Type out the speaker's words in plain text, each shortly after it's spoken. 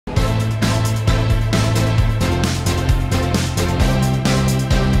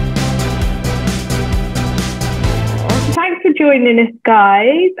joining us,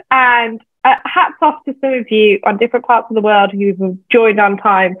 guys. And hats off to some of you on different parts of the world who've joined on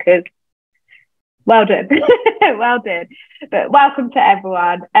time, because well done. Well done. But welcome to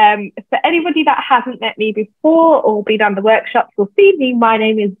everyone. For anybody that hasn't met me before or been on the workshops will see me, my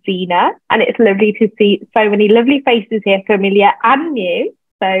name is Zena, and it's lovely to see so many lovely faces here, familiar and new.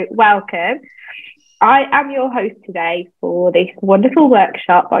 So welcome. I am your host today for this wonderful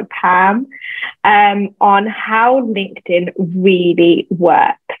workshop by Pam on how LinkedIn really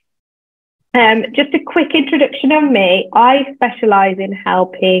works. Just a quick introduction of me. I specialise in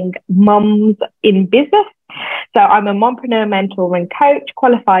helping mums in business. So I'm a mompreneur, mentor and coach,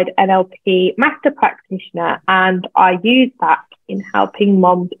 qualified NLP master practitioner, and I use that in helping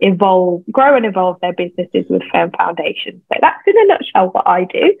mums grow and evolve their businesses with firm foundations. So that's in a nutshell what I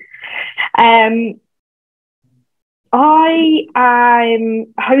do. I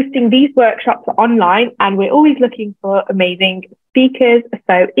am hosting these workshops online, and we're always looking for amazing speakers.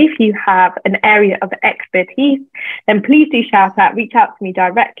 So if you have an area of expertise, then please do shout out, reach out to me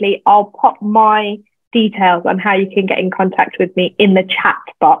directly. I'll pop my details on how you can get in contact with me in the chat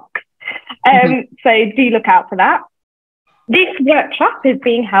box. So do look out for that. This workshop is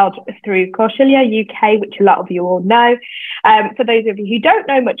being held through KaushalyaUk, which a lot of you all know. For those of you who don't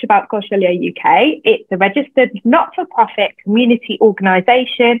know much about KaushalyaUk, it's a registered not-for-profit community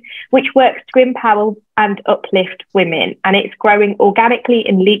organisation which works to empower and uplift women. And it's growing organically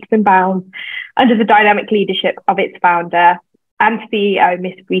in leaps and bounds under the dynamic leadership of its founder and CEO,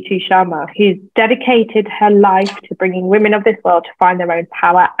 Miss Ritu Sharma, who's dedicated her life to bringing women of this world to find their own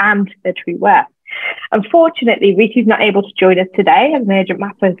power and their true worth. Unfortunately, Ritu's not able to join us today as an urgent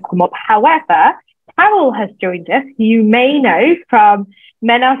matter has come up. However, Carol has joined us, who you may know from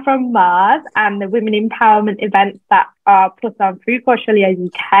Men Are From Mars and the women empowerment events that are put on through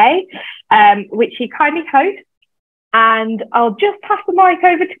KaushalyaUk, which she kindly hosts. And I'll just pass the mic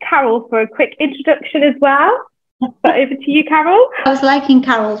over to Carol for a quick introduction as well. So over to you, Carol. I was liking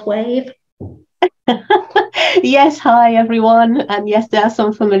Carol's wave. Yes, hi everyone, and yes, there are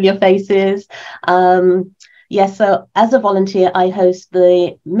some familiar faces. Yes, so as a volunteer, I host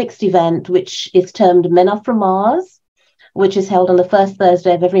the mixed event, which is termed Men Are From Mars, which is held on the first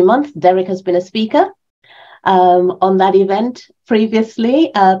Thursday of every month. Derek has been a speaker on that event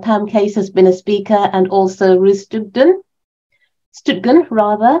previously. Pam Case has been a speaker, and also Ruth Stugden,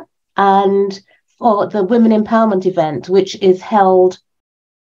 and for the Women Empowerment event, which is held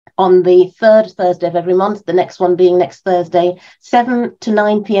on the third Thursday of every month, the next one being next Thursday, 7 to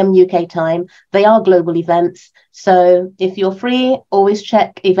 9 p.m. UK time. They are global events. So if you're free, always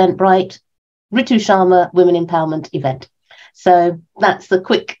check Eventbrite, Ritu Sharma Women Empowerment event. So that's the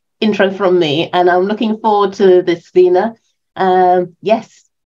quick intro from me. And I'm looking forward to this, Zena. Yes,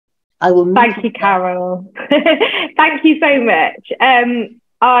 I will. Thank you, Carol. Thank you so much.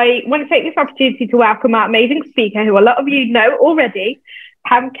 I want to take this opportunity to welcome our amazing speaker, who a lot of you know already,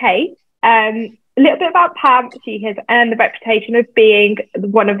 Pam Case. A little bit about Pam. She has earned the reputation of being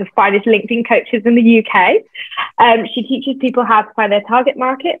one of the finest LinkedIn coaches in the UK. She teaches people how to find their target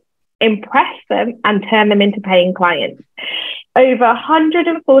market, impress them, and turn them into paying clients. Over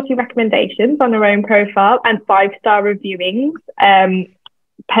 140 recommendations on her own profile and 5-star reviewings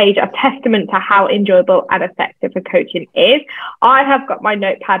page are testament to how enjoyable and effective her coaching is. I have got my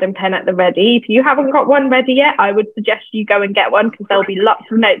notepad and pen at the ready. If you haven't got one ready yet, I would suggest you go and get one, because there'll be lots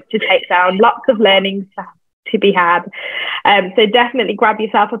of notes to take down, lots of learnings to be had. So definitely grab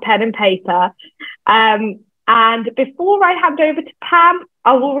yourself a pen and paper. And before I hand over to Pam,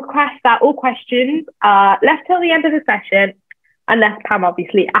 I will request that all questions are left till the end of the session, unless Pam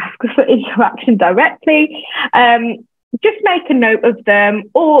obviously asks for interaction directly. Just make a note of them,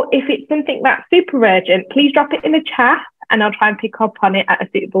 or if it's something that's super urgent, please drop it in the chat and I'll try and pick up on it at a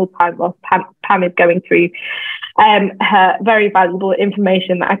suitable time whilst Pam is going through her very valuable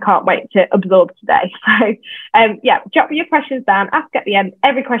information that I can't wait to absorb today. So yeah, jot your questions down, ask at the end.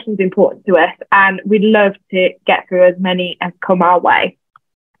 Every question is important to us, and we'd love to get through as many as come our way.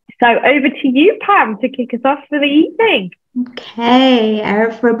 So over to you, Pam, to kick us off for the evening. Okay,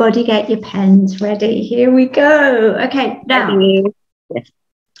 everybody get your pens ready. Here we go. Okay, now,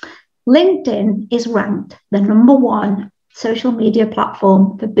 LinkedIn is ranked the #1 social media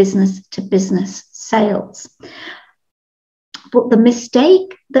platform for business-to-business sales. But the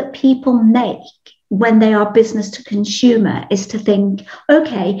mistake that people make when they are business to consumer is to think,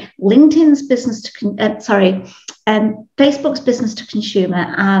 okay, LinkedIn's Facebook's business to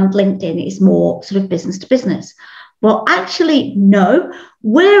consumer and LinkedIn is more sort of business to business. Well, actually, no.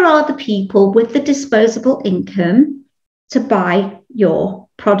 Where are the people with the disposable income to buy your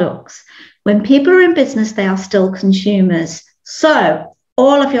products? When people are in business, they are still consumers. So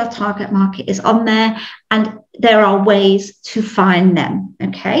all of your target market is on there, and there are ways to find them.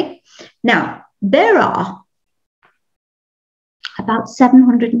 Okay. Now, there are about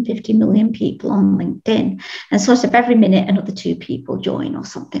 750 million people on LinkedIn, and sort of every minute another 2 people join or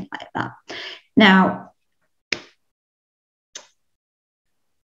something like that. Now,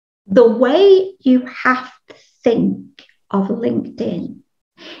 the way you have to think of LinkedIn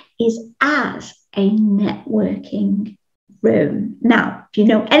is as a networking room. Now, if you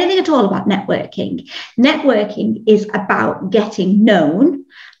know anything at all about networking, networking is about getting known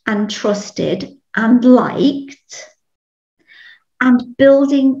and trusted and liked and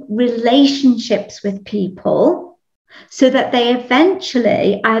building relationships with people so that they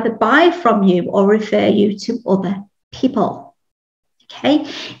eventually either buy from you or refer you to other people. Okay,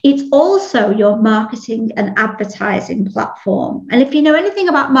 it's also your marketing and advertising platform. And if you know anything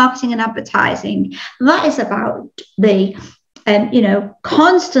about marketing and advertising, that is about the,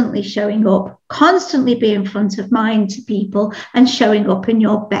 constantly showing up, constantly being front of mind to people and showing up in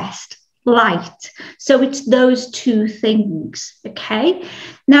your best light. So it's those 2 things. Okay.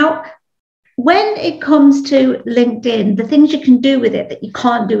 Now, when it comes to LinkedIn, the things you can do with it that you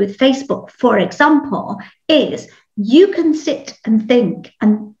can't do with Facebook, for example, is you can sit and think,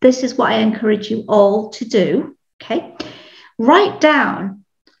 and this is what I encourage you all to do, okay? Write down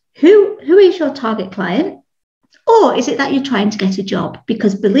who is your target client, or is it that you're trying to get a job?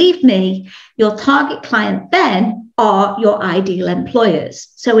 Because believe me, your target client then are your ideal employers.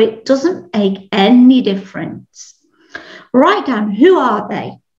 So it doesn't make any difference. Write down, who are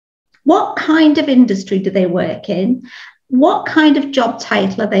they? What kind of industry do they work in? What kind of job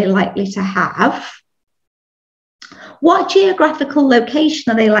title are they likely to have? What geographical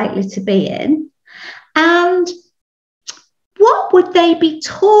location are they likely to be in? And what would they be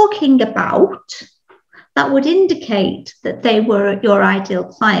talking about that would indicate that they were your ideal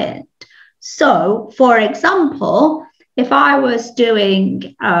client? So, for example, if I was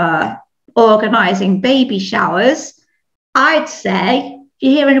doing organising baby showers, I'd say, do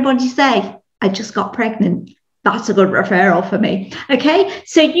you hear anybody say, I just got pregnant? That's a good referral for me. Okay,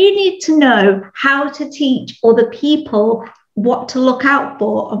 so you need to know how to teach other people what to look out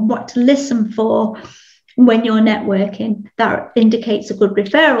for and what to listen for when you're networking. That indicates a good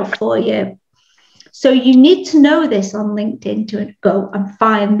referral for you. So you need to know this on LinkedIn to go and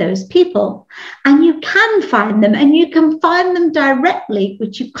find those people. And you can find them, and you can find them directly,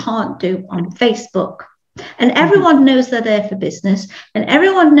 which you can't do on Facebook. And everyone knows they're there for business, and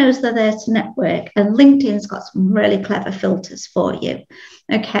everyone knows they're there to network. And LinkedIn's got some really clever filters for you.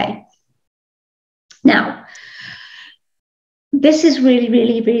 Okay. Now, this is really,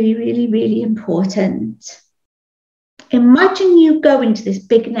 really, really, really, really important. Imagine you go into this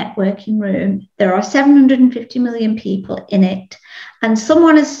big networking room. There are 750 million people in it, and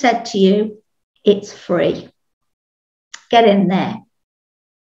someone has said to you, it's free. Get in there.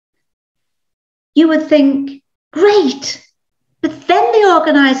 You would think, great. But then the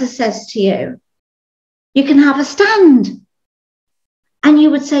organizer says to you, you can have a stand. And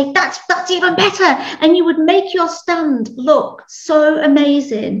you would say, that's even better. And you would make your stand look so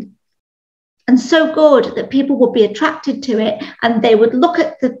amazing and so good that people would be attracted to it, and they would look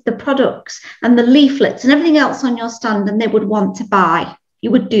at the products and the leaflets and everything else on your stand, and they would want to buy.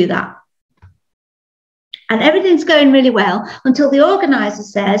 You would do that. And everything's going really well until the organizer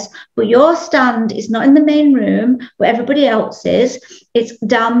says, well, your stand is not in the main room where everybody else is. It's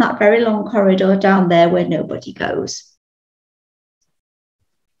down that very long corridor down there where nobody goes.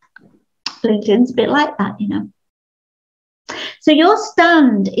 LinkedIn's a bit like that, you know. So your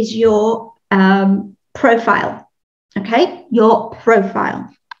stand is your profile, okay? Your profile.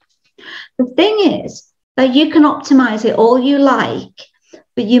 The thing is that you can optimize it all you like,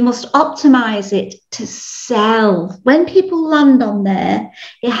 but you must optimize it to sell. When people land on there,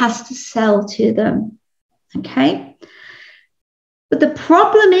 it has to sell to them, okay? But the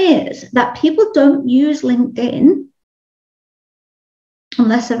problem is that people don't use LinkedIn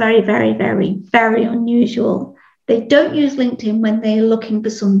unless they're very, very, very, very unusual. They don't use LinkedIn when they're looking for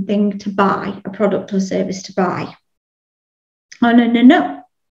something to buy, a product or service to buy. Oh, no.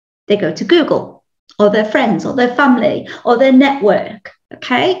 They go to Google or their friends or their family or their network.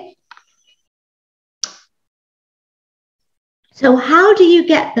 Okay. So how do you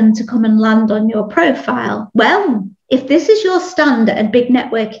get them to come and land on your profile? Well, if this is your stand at a big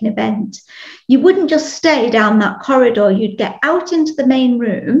networking event, you wouldn't just stay down that corridor. You'd get out into the main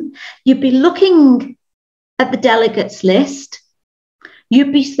room. You'd be looking at the delegates list.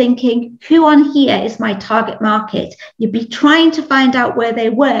 You'd be thinking, who on here is my target market? You'd be trying to find out where they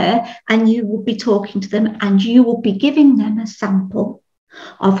were, and you will be talking to them, and you will be giving them a sample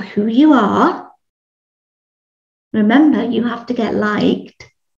of who you are. Remember, you have to get liked.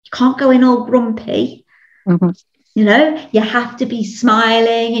 You can't go in all grumpy. Mm-hmm. You know, you have to be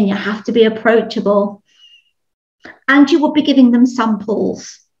smiling and you have to be approachable. And you will be giving them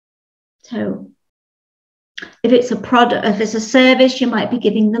samples. So if it's a product, if it's a service, you might be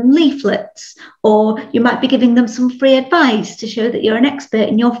giving them leaflets, or you might be giving them some free advice to show that you're an expert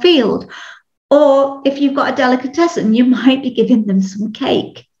in your field. Or if you've got a delicatessen, you might be giving them some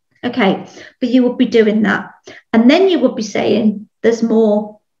cake. Okay, but you will be doing that. And then you will be saying, there's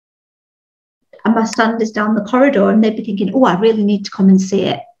more. And my stand is down the corridor, and they'd be thinking, oh, I really need to come and see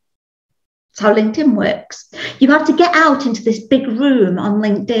it. That's how LinkedIn works. You have to get out into this big room on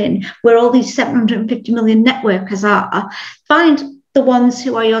LinkedIn where all these 750 million networkers are. Find the ones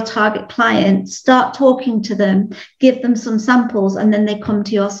who are your target clients, start talking to them, give them some samples, and then they come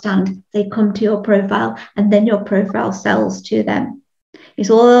to your stand, they come to your profile, and then your profile sells to them. It's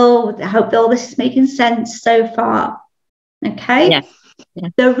all, I hope all this is making sense so far. Okay? Yes. Yeah.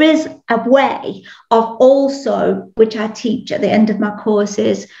 There is a way of also, which I teach at the end of my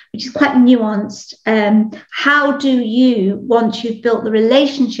courses, which is quite nuanced. How do you, once you've built the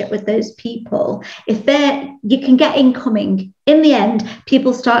relationship with those people, if you can get incoming. In the end,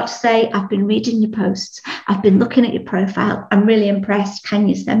 people start to say, I've been reading your posts, I've been looking at your profile, I'm really impressed. Can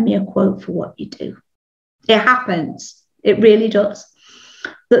you send me a quote for what you do? It happens. It really does.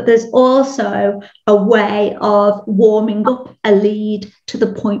 But there's also a way of warming up a lead to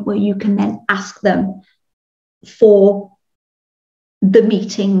the point where you can then ask them for the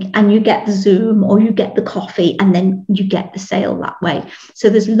meeting, and you get the Zoom or you get the coffee, and then you get the sale that way. So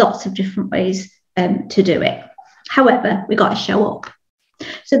there's lots of different ways to do it. However, we got to show up.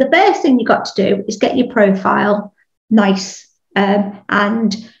 So the first thing you got to do is get your profile nice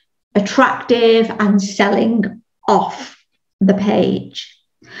and attractive and selling off the page.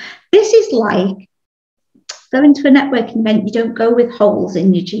 This is like going to a networking event. You don't go with holes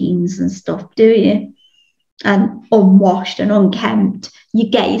in your jeans and stuff, do you? And unwashed and unkempt. You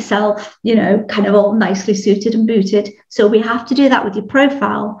get yourself, you know, kind of all nicely suited and booted. So we have to do that with your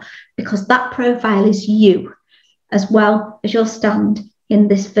profile, because that profile is you as well as your stand in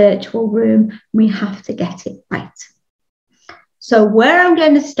this virtual room. We have to get it right. So where I'm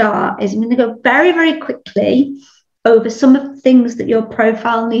going to start is I'm going to go very, very quickly over some of the things that your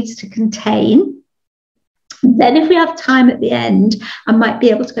profile needs to contain. Then if we have time at the end, I might be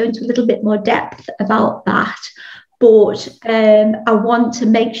able to go into a little bit more depth about that. But I want to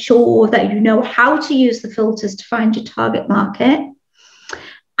make sure that you know how to use the filters to find your target market,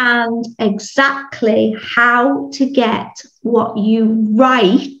 and exactly how to get what you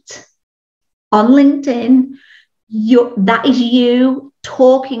write on LinkedIn. That is you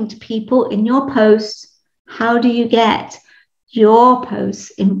talking to people in your posts. How do you get your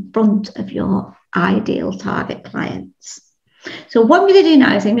posts in front of your ideal target clients? So what I'm going to do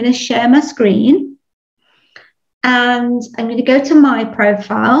now is I'm going to share my screen, and I'm going to go to my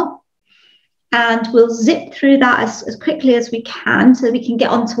profile, and we'll zip through that as quickly as we can so we can get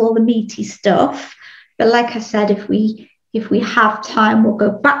onto all the meaty stuff. But like I said, if we have time, we'll go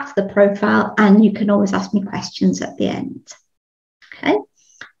back to the profile, and you can always ask me questions at the end. Okay,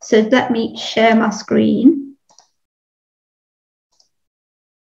 so let me share my screen.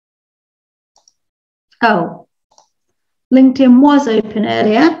 Oh, LinkedIn was open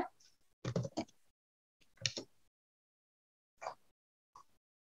earlier.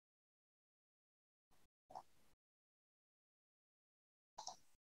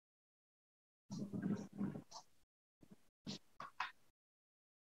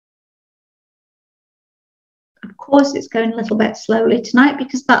 Of course, it's going a little bit slowly tonight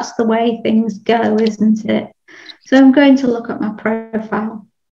because that's the way things go, isn't it? So I'm going to look at my profile.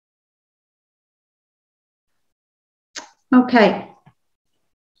 Okay.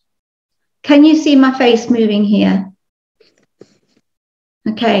 Can you see my face moving here?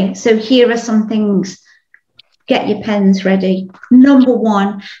 Okay, so here are some things. Get your pens ready. Number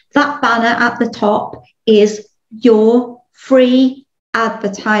one, that banner at the top is your free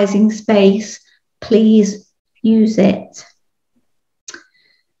advertising space. Please use it.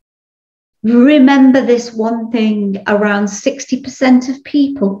 Remember this one thing, around 60% of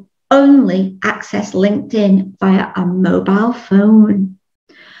people only access LinkedIn via a mobile phone.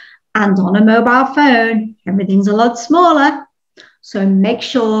 And on a mobile phone, everything's a lot smaller. So make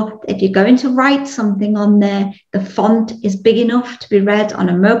sure that if you're going to write something on there, the font is big enough to be read on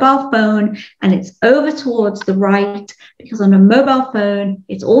a mobile phone and it's over towards the right, because on a mobile phone,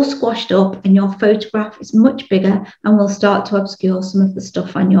 it's all squashed up and your photograph is much bigger and will start to obscure some of the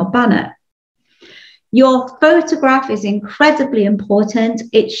stuff on your banner. Your photograph is incredibly important.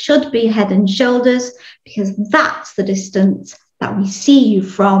 It should be head and shoulders, because that's the distance that we see you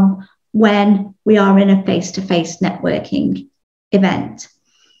from when we are in a face-to-face networking event.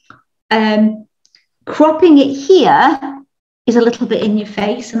 Cropping it here is a little bit in your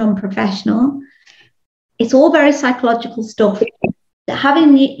face and unprofessional. It's all very psychological stuff.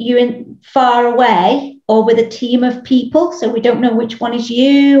 Having you in far away or with a team of people, so we don't know which one is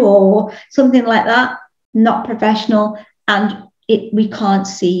you or something like that, not professional, and we can't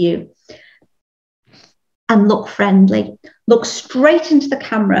see you. And look friendly. Look straight into the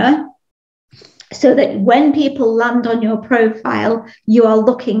camera so that when people land on your profile, you are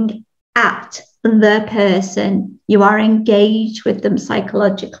looking at the person. You are engaged with them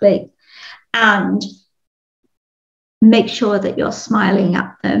psychologically. And make sure that you're smiling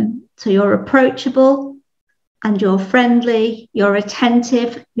at them. So you're approachable and you're friendly, you're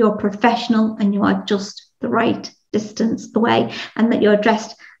attentive, you're professional, and you are just the right distance away, and that you're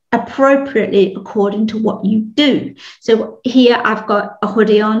dressed appropriately according to what you do. So here I've got a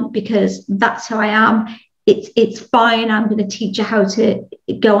hoodie on because that's who I am. It's fine. I'm going to teach you how to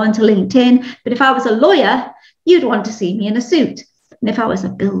go onto LinkedIn. But if I was a lawyer, you'd want to see me in a suit. And if I was a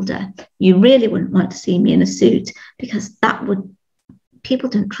builder, you really wouldn't want to see me in a suit, because people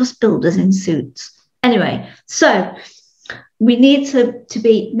don't trust builders in suits. Anyway, so we need to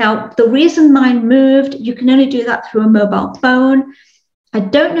be, now the reason mine moved, you can only do that through a mobile phone. I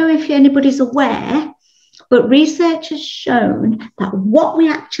don't know if anybody's aware, but research has shown that what we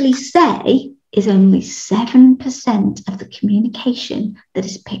actually say is only 7% of the communication that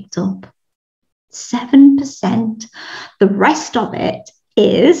is picked up. 7%. The rest of it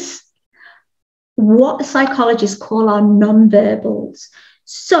is what psychologists call our non-verbals.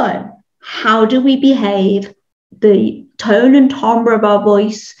 So how do we behave? The tone and timbre of our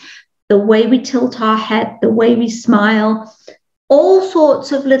voice, the way we tilt our head, the way we smile, all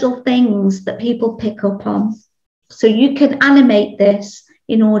sorts of little things that people pick up on. So you can animate this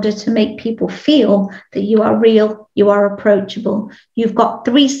in order to make people feel that you are real, you are approachable. You've got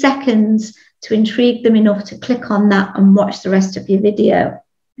 3 seconds to intrigue them enough to click on that and watch the rest of your video.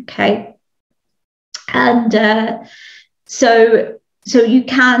 Okay. And so you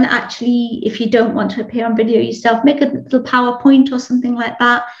can actually, if you don't want to appear on video yourself, make a little PowerPoint or something like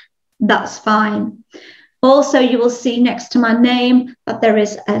that. That's fine. Also, you will see next to my name that there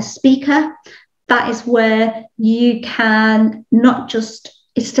is a speaker. That is where you can not just,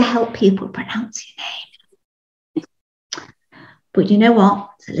 it's to help people pronounce your name. But you know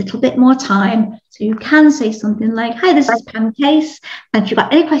what? It's a little bit more time. So you can say something like, hi, this is Pam Case. And if you've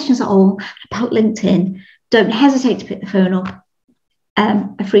got any questions at all about LinkedIn, don't hesitate to pick the phone up.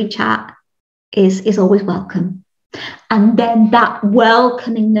 A free chat is always welcome. And then that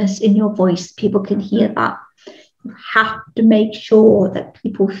welcomingness in your voice, people can hear that. You have to make sure that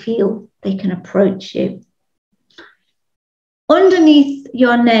people feel they can approach you. Underneath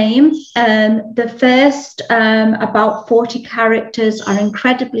your name, the first about 40 characters are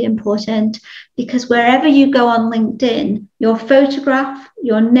incredibly important, because wherever you go on LinkedIn, your photograph,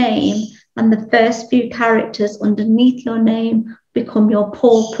 your name, and the first few characters underneath your name become your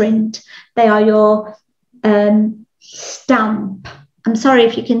paw print. They are your stamp. I'm sorry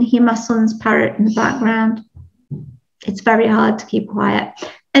if you can hear my son's parrot in the background. It's very hard to keep quiet.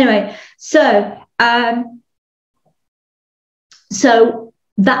 Anyway, so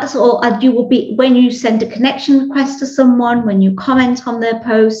that's all. And you will be, when you send a connection request to someone, when you comment on their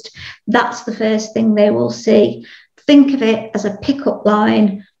post, that's the first thing they will see. Think of it as a pickup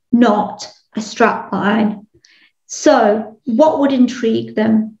line, not a strap line. So what would intrigue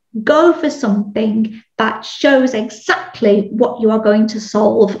them? Go for something that shows exactly what you are going to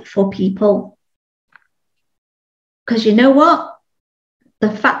solve for people. Because you know what?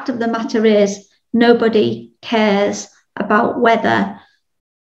 The fact of the matter is, nobody cares about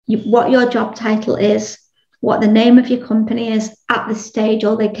what your job title is, what the name of your company is at this stage.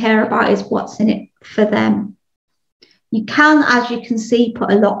 All they care about is what's in it for them. You can, as you can see,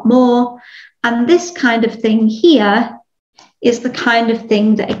 put a lot more. And this kind of thing here is the kind of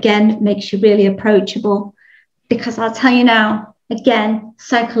thing that, again, makes you really approachable. Because I'll tell you now, again,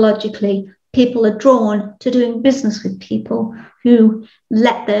 psychologically, people are drawn to doing business with people who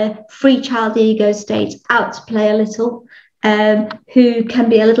let their free child ego state out to play a little, who can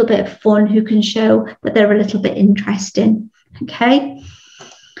be a little bit fun, who can show that they're a little bit interesting. Okay.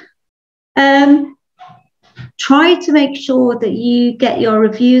 Try to make sure that you get your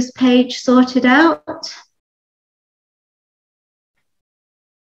reviews page sorted out.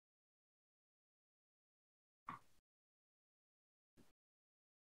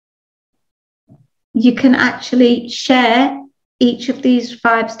 You can actually share each of these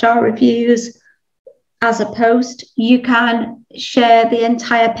 5-star reviews as a post. You can share the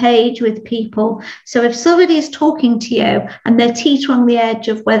entire page with people. So if somebody is talking to you and they're teetering on the edge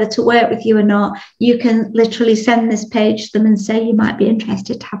of whether to work with you or not, you can literally send this page to them and say, you might be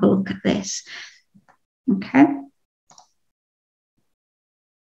interested to have a look at this. Okay.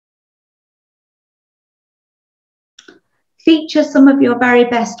 Feature some of your very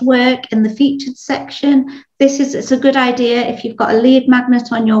best work in the featured section. It's a good idea if you've got a lead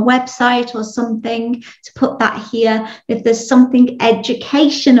magnet on your website or something to put that here. If there's something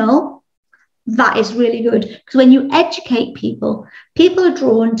educational, that is really good, because when you educate people, people are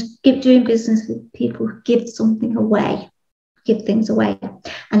drawn to doing business with people who give something away, give things away,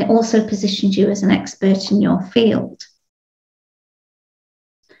 and it also positions you as an expert in your field.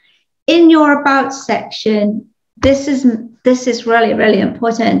 In your about section, this is really, really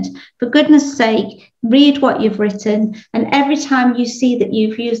important. For goodness sake, read what you've written. And every time you see that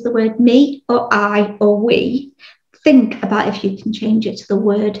you've used the word me or I or we, think about if you can change it to the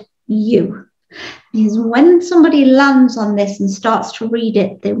word you. Because when somebody lands on this and starts to read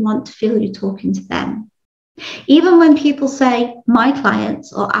it, they want to feel you're talking to them. Even when people say my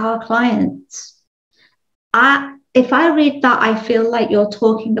clients or our clients, if I read that, I feel like you're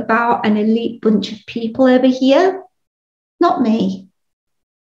talking about an elite bunch of people over here, not me.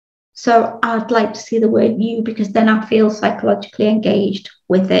 So I'd like to see the word you, because then I feel psychologically engaged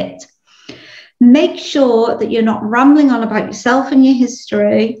with it. Make sure that you're not rambling on about yourself and your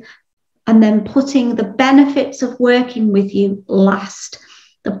history and then putting the benefits of working with you last.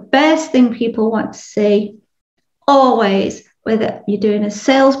 The best thing people want to see, always, whether you're doing a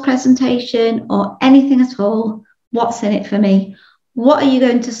sales presentation or anything at all, what's in it for me? What are you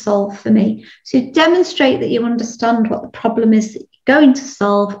going to solve for me? So demonstrate that you understand what the problem is that you're going to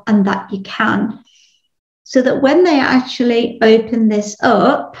solve and that you can. So that when they actually open this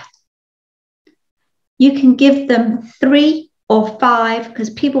up, you can give them 3 or 5, because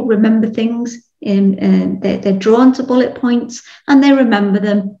people remember things they're drawn to bullet points and they remember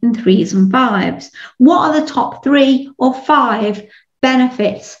them in 3s and 5s. What are the top 3 or 5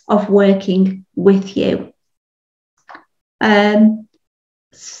 benefits of working with you?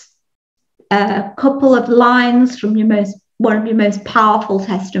 A couple of lines from one of your most powerful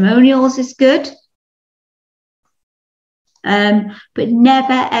testimonials is good. But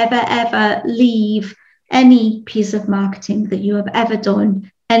never, ever, ever leave any piece of marketing that you have ever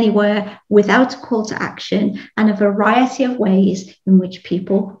done anywhere without a call to action and a variety of ways in which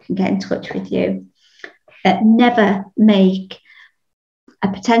people can get in touch with you. Never make a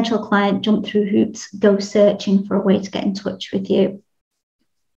potential client jump through hoops, go searching for a way to get in touch with you.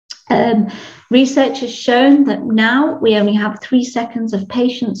 Research has shown that now we only have 3 seconds of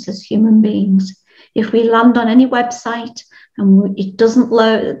patience as human beings. If we land on any website and it doesn't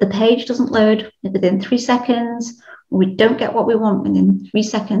load, the page doesn't load within 3 seconds, we don't get what we want within 3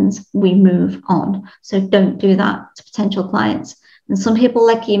 seconds, we move on. So don't do that to potential clients. And some people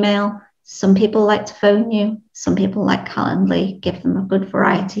like email, some people like to phone you, some people like Calendly. Give them a good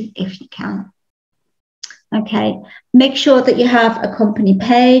variety if you can. Okay, make sure that you have a company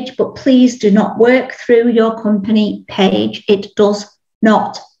page, but please do not work through your company page. It does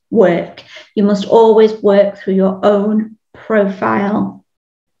not work. You must always work through your own profile.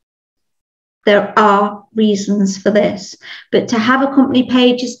 There are reasons for this, but to have a company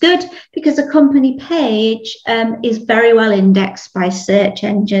page is good because a company page is very well indexed by search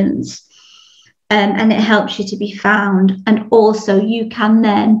engines, and it helps you to be found. And also you can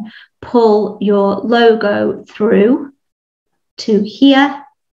then pull your logo through to here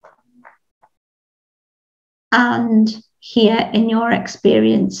and here in your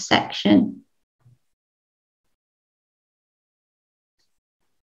experience section.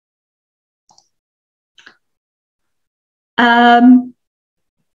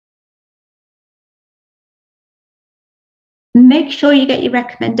 Make sure you get your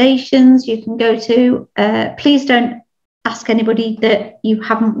recommendations. You can go to, please don't ask anybody that you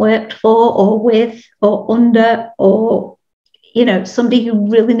haven't worked for or with or under, or somebody who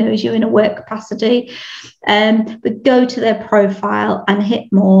really knows you in a work capacity, but go to their profile and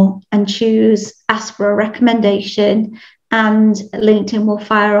hit more and choose ask for a recommendation, and LinkedIn will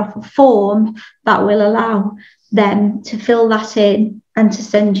fire off a form that will allow them to fill that in and to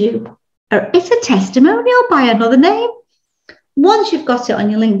send you it's a testimonial by another name. once you've got it on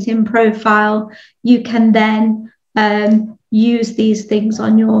your LinkedIn profile, you can then use these things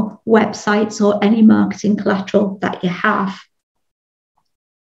on your websites or any marketing collateral that you have.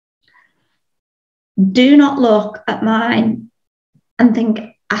 Do not look at mine and think,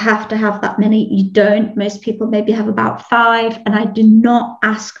 I have to have that many. You don't. Most people maybe have about 5, and I do not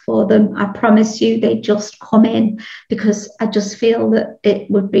ask for them. I promise you, they just come in because I just feel that it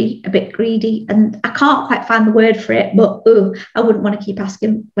would be a bit greedy, and I can't quite find the word for it, but I wouldn't want to keep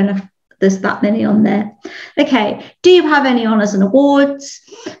asking when there's that many on there. Okay, do you have any honours and awards?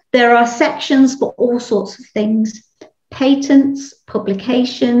 There are sections for all sorts of things: patents,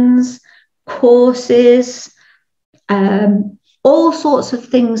 publications, courses, all sorts of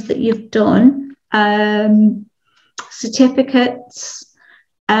things that you've done, certificates,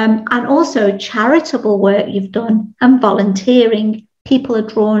 and also charitable work you've done, and volunteering. People are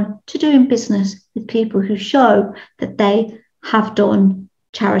drawn to doing business with people who show that they have done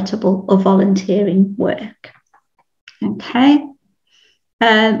charitable or volunteering work. Okay.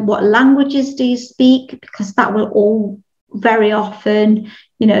 What languages do you speak? Because that will all very often,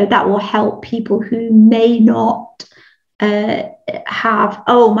 that will help people who may not have,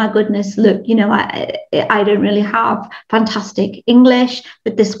 oh my goodness, look, I don't really have fantastic English,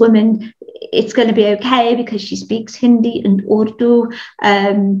 but this woman, it's going to be okay because she speaks Hindi and Urdu,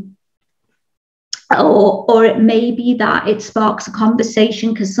 or it may be that it sparks a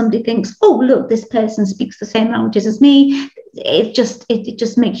conversation because somebody thinks, oh look, this person speaks the same languages as me. It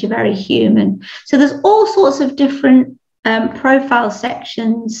just makes you very human. So there's all sorts of different profile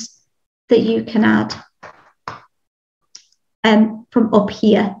sections that you can add. From up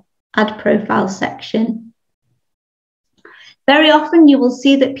here, add profile section. Very often you will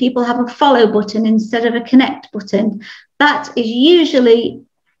see that people have a follow button instead of a connect button. That is usually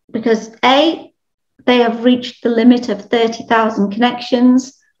because A, they have reached the limit of 30,000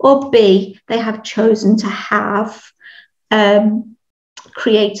 connections, or B, they have chosen to have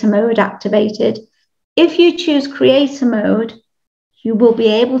creator mode activated. If you choose creator mode, you will be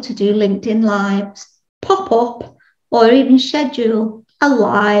able to do LinkedIn Lives, pop up, or even schedule a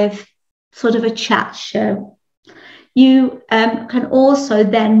live sort of a chat show. You can also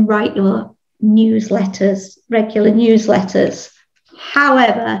then write your newsletters, regular newsletters.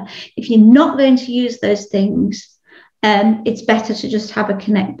 However, if you're not going to use those things, it's better to just have a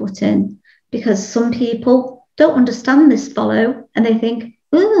connect button, because some people don't understand this follow and they think,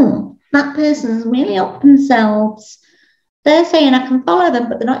 oh, that person's really up themselves. They're saying I can follow them,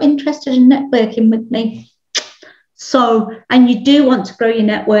 but they're not interested in networking with me. So, and you do want to grow your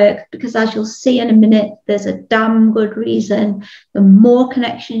network, because as you'll see in a minute, there's a damn good reason. The more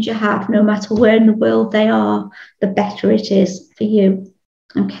connections you have, no matter where in the world they are, the better it is for you.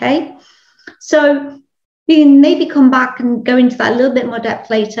 Okay, so we can maybe come back and go into that a little bit more depth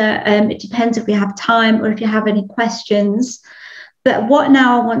later. It depends if we have time or if you have any questions. But what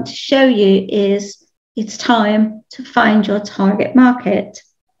now I want to show you is it's time to find your target market.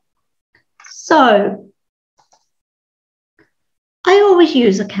 So I always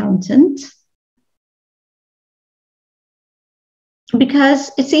use accountant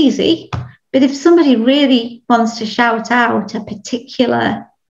because it's easy. But if somebody really wants to shout out a particular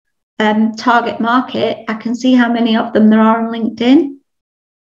target market, I can see how many of them there are on LinkedIn.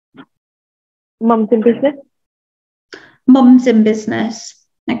 Mums in business. Mums in business.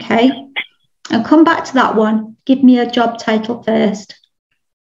 Okay. I'll come back to that one. Give me a job title first.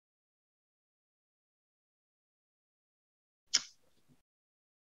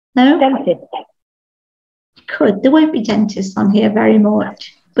 No? Dentist. Could. There won't be dentists on here very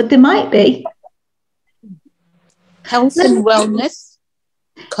much, but there might be. Health and wellness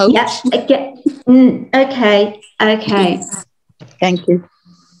coach. Yes. Okay. Okay. Thank you.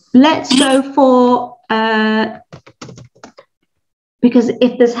 Let's go for because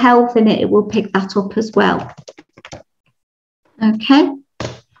if there's health in it, it will pick that up as well. Okay.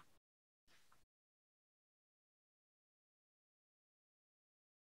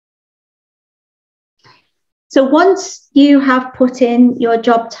 So once you have put in your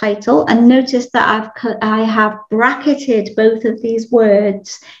job title, and notice that I have bracketed both of these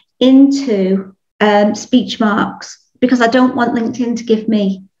words into speech marks, because I don't want LinkedIn to give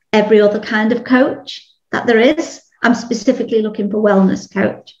me every other kind of coach that there is. I'm specifically looking for wellness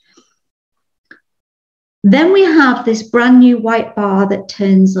coach. Then we have this brand new white bar that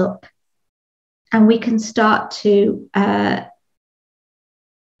turns up, and we can start to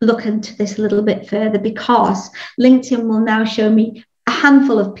look into this a little bit further, because LinkedIn will now show me a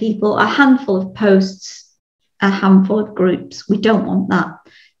handful of people, a handful of posts, a handful of groups. We don't want that.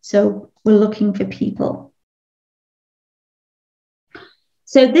 So we're looking for people.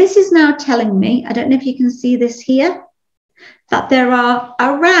 So this is now telling me, I don't know if you can see this here, that there are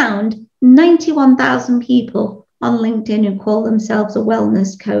around 91,000 people on LinkedIn who call themselves a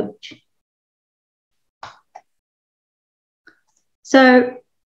wellness coach. So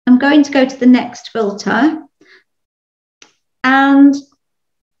I'm going to go to the next filter. And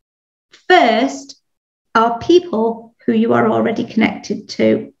first are people who you are already connected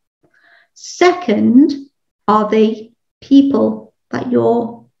to. Second are the people that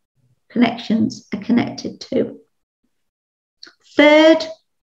your connections are connected to. Third,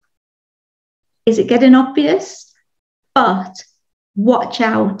 is it getting obvious? But watch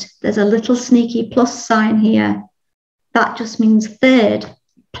out, there's a little sneaky plus sign here. That just means third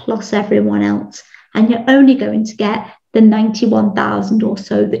plus everyone else. And you're only going to get the 91,000 or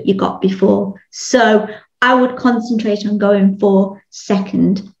so that you got before. So I would concentrate on going for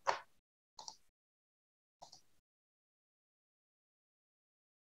second.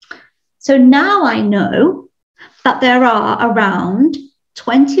 So now I know that there are around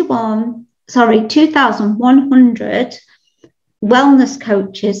 2,100 wellness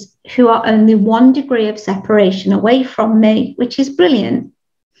coaches who are only 1 degree of separation away from me, which is brilliant.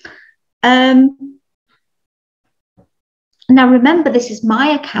 Now, remember, this is my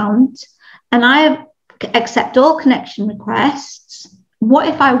account and I accept all connection requests. What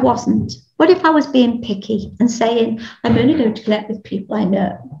if I wasn't? What if I was being picky and saying, I'm only going to connect with people I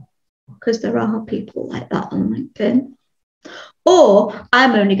know? Because there are people like that on LinkedIn. Or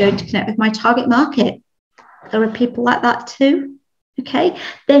I'm only going to connect with my target market. There are people like that too. Okay,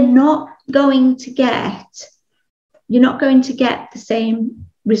 you're not going to get the same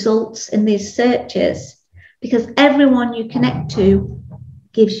results in these searches because everyone you connect to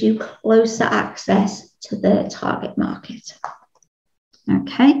gives you closer access to their target market.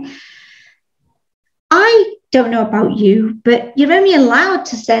 Okay. I don't know about you, but you're only allowed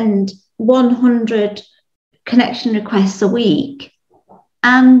to send 100 connection requests a week.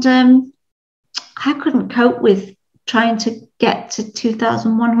 And I couldn't cope with trying to get to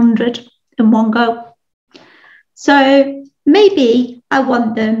 2,100 in one go. So maybe I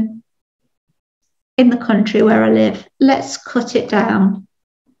want them in the country where I live. Let's cut it down.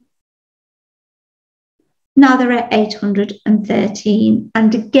 Now they're at 813.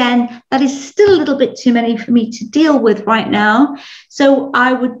 And again, that is still a little bit too many for me to deal with right now. So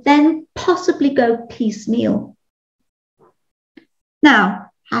I would then possibly go piecemeal. Now,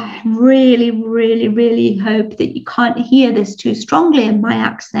 I really, really, really hope that you can't hear this too strongly in my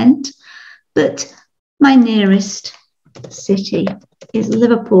accent, but my nearest city is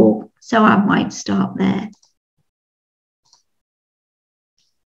Liverpool, so I might start there.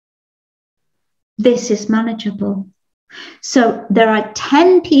 This is manageable. So there are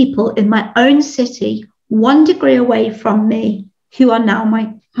 10 people in my own city, 1 degree away from me, who are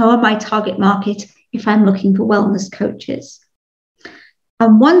my target market if I'm looking for wellness coaches.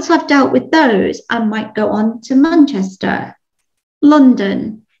 And once I've dealt with those, I might go on to Manchester,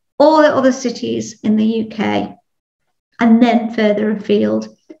 London, all the other cities in the UK, and then further afield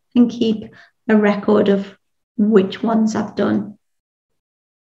and keep a record of which ones I've done.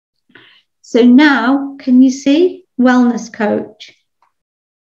 So now, can you see wellness coach?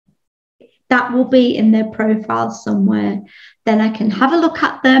 That will be in their profile somewhere. Then I can have a look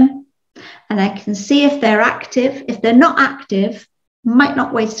at them and I can see if they're active. If they're not active, might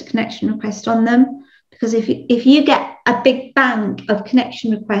not waste a connection request on them, because if you get a big bang of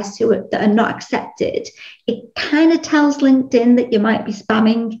connection requests that are not accepted, it kind of tells LinkedIn that you might be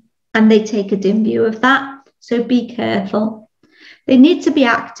spamming and they take a dim view of that. So be careful. They need to be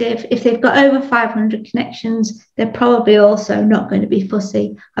active. If they've got over 500 connections, they're probably also not going to be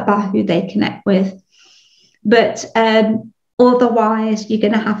fussy about who they connect with. But otherwise, you're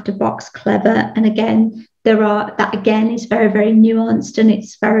going to have to box clever. And again, that again is very, very nuanced and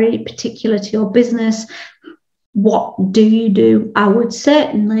it's very particular to your business. What do you do? I would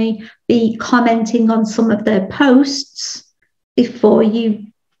certainly be commenting on some of their posts before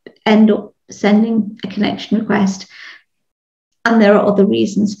you end up sending a connection request. And there are other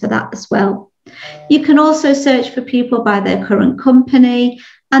reasons for that as well. You can also search for people by their current company,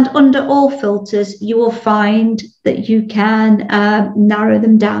 and under all filters, you will find that you can narrow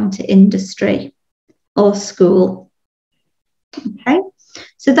them down to industry or school. Okay,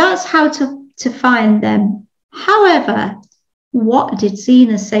 so that's how to find them. However, what did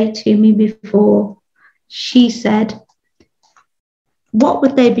Zena say to me before? She said, what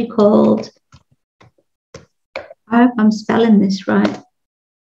would they be called? I hope I'm spelling this right.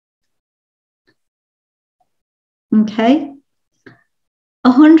 Okay.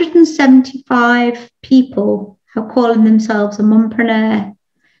 175 people are calling themselves a mumpreneur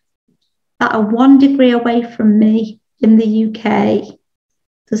that are 1 degree away from me in the UK.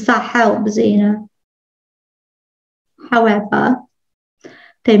 Does that help, Zena? However,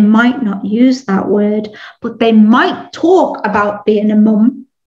 they might not use that word, but they might talk about being a mum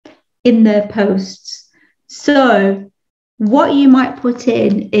in their posts. So what you might put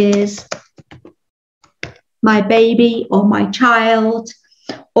in is my baby or my child,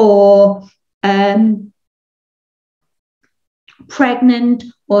 or pregnant,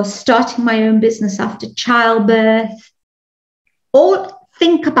 or starting my own business after childbirth. Or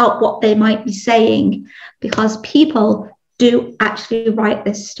think about what they might be saying, because people do actually write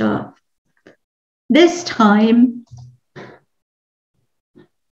this stuff. This time,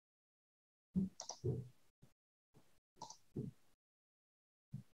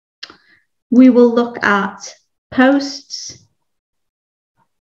 we will look at posts,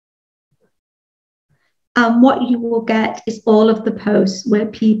 and what you will get is all of the posts where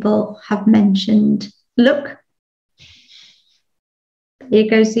people have mentioned, look, here you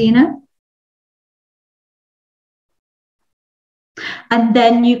go, Zena. And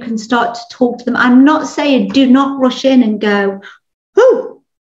then you can start to talk to them. I'm not saying do not rush in and go, oh,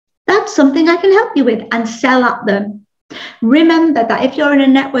 that's something I can help you with, and sell at them. Remember that if you're in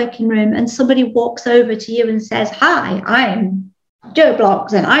a networking room and somebody walks over to you and says, hi, I'm Joe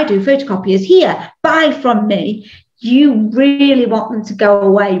Bloggs and I do photocopiers here, buy from me, you really want them to go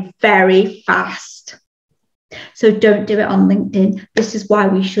away very fast. So don't do it on LinkedIn. This is why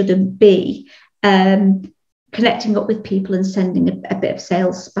we shouldn't be connecting up with people and sending a bit of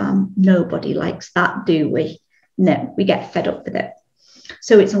sales spam. Nobody likes that, do we? No, we get fed up with it.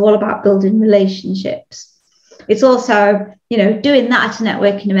 So it's all about building relationships. It's also, you know, doing that at a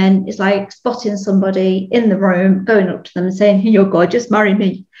networking event is like spotting somebody in the room, going up to them and saying, hey, you're gorgeous, marry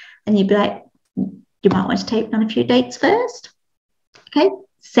me. And you'd be like, you might want to take on a few dates first. Okay,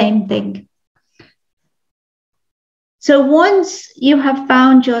 same thing. So once you have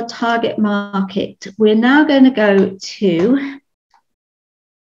found your target market, we're now going to go to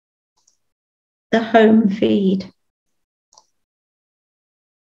the home feed.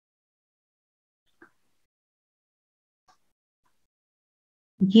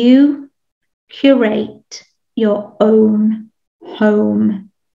 You curate your own home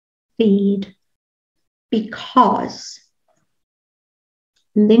feed, because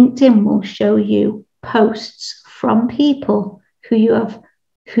LinkedIn will show you posts from people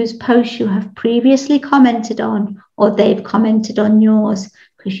whose posts you have previously commented on, or they've commented on yours,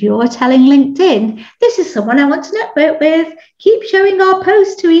 because you're telling LinkedIn, this is someone I want to network with. Keep showing our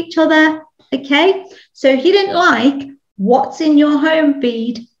posts to each other. Okay, so if you didn't like what's in your home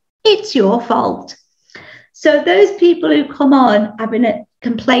feed, it's your fault. So those people who come on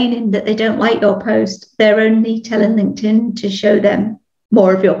complaining that they don't like your post, they're only telling LinkedIn to show them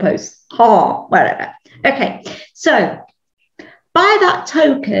more of your posts, or whatever. Okay, so by that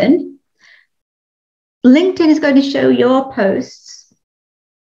token, LinkedIn is going to show your posts.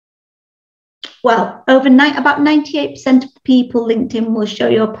 Well, about 98% of the people LinkedIn will show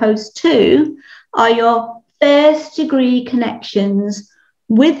your posts to are your first degree connections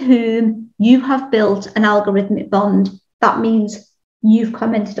with whom you have built an algorithmic bond. That means you've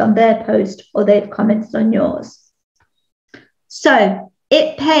commented on their post or they've commented on yours. So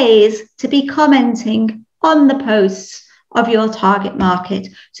it pays to be commenting on the posts of your target market,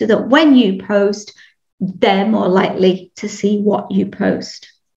 so that when you post, they're more likely to see what you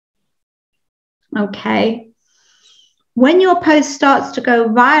post. Okay. When your post starts to go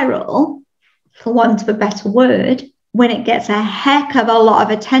viral, for want of a better word, when it gets a heck of a lot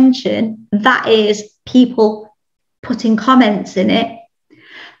of attention, that is people putting comments in it,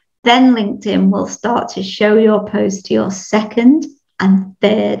 then LinkedIn will start to show your post to your second and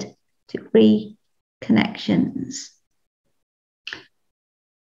third degree connections.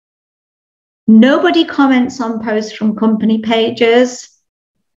 Nobody comments on posts from company pages.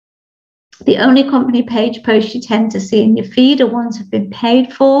 The only company page posts you tend to see in your feed are ones that have been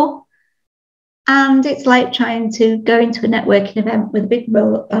paid for. And it's like trying to go into a networking event with a big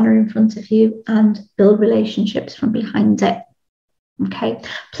roll-up banner in front of you and build relationships from behind it. Okay.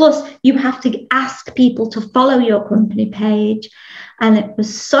 Plus, you have to ask people to follow your company page. And it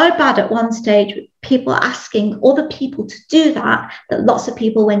was so bad at one stage, with people asking other people to do that, that lots of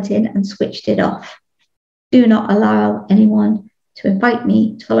people went in and switched it off. Do not allow anyone to invite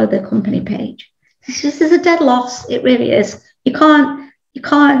me to follow their company page. This is a dead loss. It really is. You can't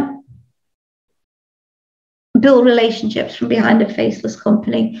build relationships from behind a faceless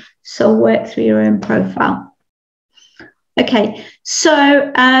company. So work through your own profile. Okay,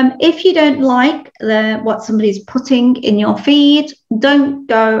 so if you don't like what somebody's putting in your feed, don't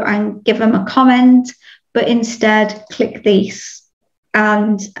go and give them a comment, but instead click these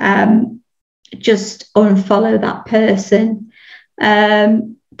and just unfollow that person.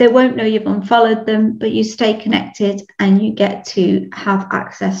 They won't know you've unfollowed them, but you stay connected and you get to have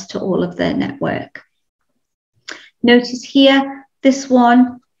access to all of their network. Notice here, this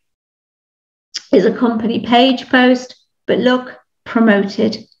one is a company page post, but look,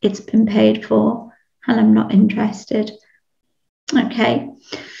 promoted, it's been paid for, and I'm not interested. Okay,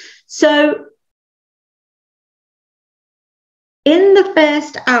 so in the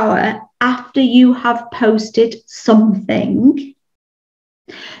first hour after you have posted something,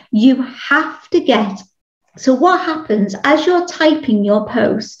 you have to get, so what happens as you're typing your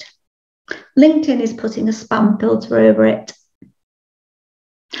post, LinkedIn is putting a spam filter over it.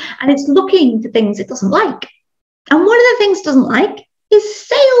 And it's looking for things it doesn't like. And one of the things it doesn't like is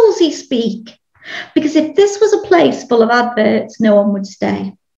salesy speak. Because if this was a place full of adverts, no one would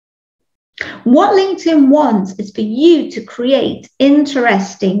stay. What LinkedIn wants is for you to create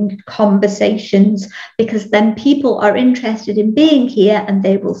interesting conversations, because then people are interested in being here and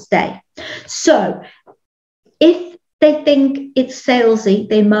they will stay. So if they think it's salesy,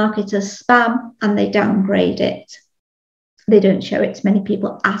 they mark it as spam and they downgrade it. They don't show it to many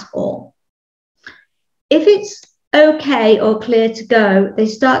people at all. If it's okay or clear to go, they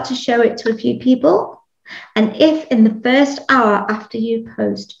start to show it to a few people. And if in the first hour after you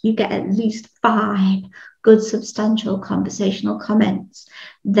post, you get at least 5 good, substantial conversational comments,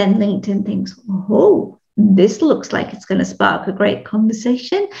 then LinkedIn thinks, oh, this looks like it's going to spark a great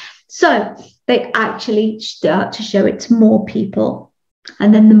conversation. So they actually start to show it to more people.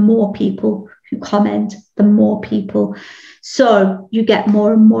 And then the more people who comment, the more people. So you get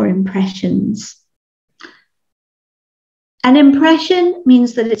more and more impressions. An impression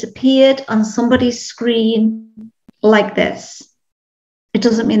means that it's appeared on somebody's screen like this. It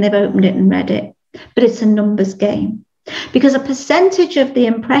doesn't mean they've opened it and read it, but it's a numbers game. Because a percentage of the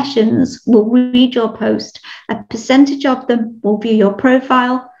impressions will read your post, a percentage of them will view your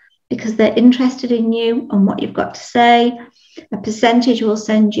profile because they're interested in you and what you've got to say. A percentage will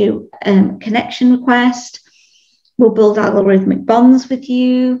send you a connection request, will build algorithmic bonds with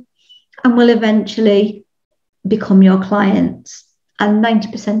you, and will eventually become your clients. And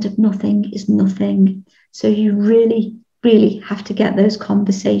 90% of nothing is nothing. So you really, really have to get those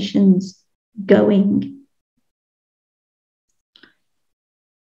conversations going.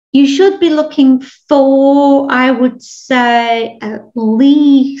 You should be looking for, I would say, at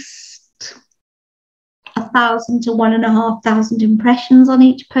least 1,000 to 1,500 impressions on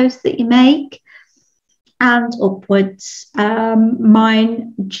each post that you make, and upwards.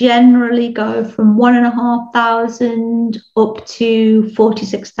 Mine generally go from 1,500 up to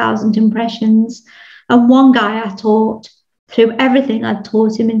 46,000 impressions. And one guy I taught, through everything I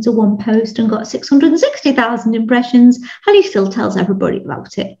taught him into one post, and got 660,000 impressions, and he still tells everybody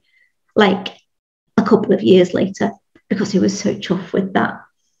about it, like a couple of years later, because he was so chuffed with that.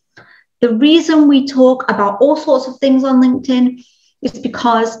 The reason we talk about all sorts of things on LinkedIn is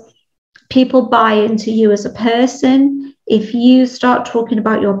because people buy into you as a person. If you start talking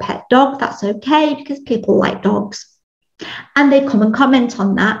about your pet dog, that's okay, because people like dogs. And they come and comment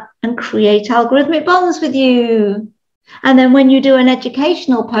on that and create algorithmic bonds with you. And then when you do an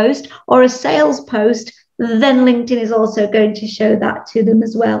educational post or a sales post, then LinkedIn is also going to show that to them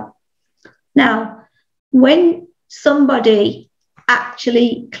as well. Now, when somebody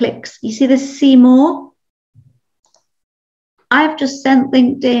actually clicks, you see this see more? I've just sent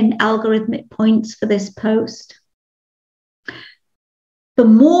LinkedIn algorithmic points for this post. The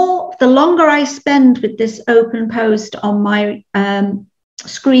longer I spend with this open post on my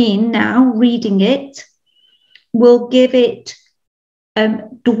screen now, reading it, will give it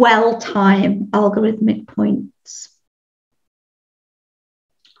dwell time algorithmic points.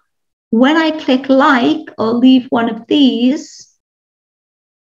 When I click like or leave one of these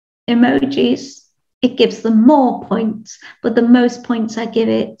emojis, it gives them more points, but the most points I give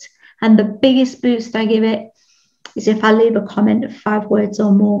it and the biggest boost I give it is if I leave a comment of 5 words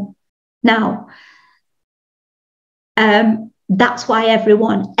or more. Now, that's why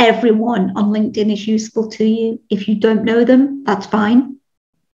everyone on LinkedIn is useful to you. If you don't know them, that's fine.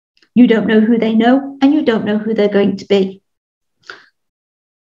 You don't know who they know, and you don't know who they're going to be.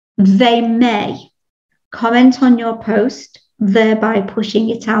 They may comment on your post, thereby pushing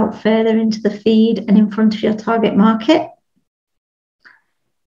it out further into the feed and in front of your target market.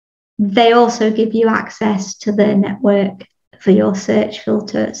 They also give you access to their network for your search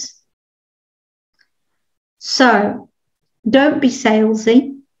filters. So Don't be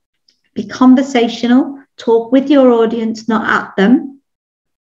salesy. Be conversational. Talk with your audience, not at them.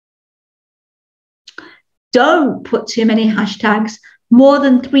 Don't put too many hashtags. More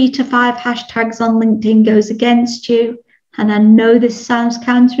than 3 to 5 hashtags on LinkedIn goes against you. And I know this sounds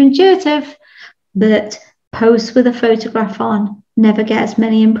counterintuitive, but posts with a photograph on never get as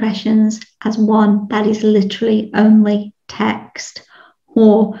many impressions as one that is literally only text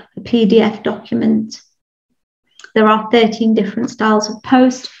or a PDF document. There are 13 different styles of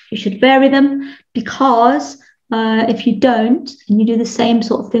post. You should vary them, because if you don't, and you do the same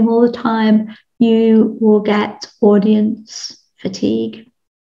sort of thing all the time, you will get audience fatigue.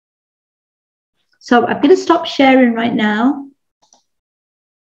 So I'm going to stop sharing right now.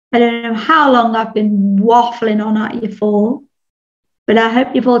 I don't know how long I've been waffling on at you for, but I hope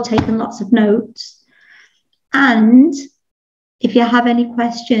you've all taken lots of notes. And if you have any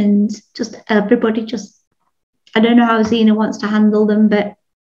questions, everybody I don't know how Zena wants to handle them, but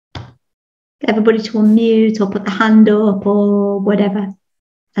get everybody to unmute or put the hand up or whatever.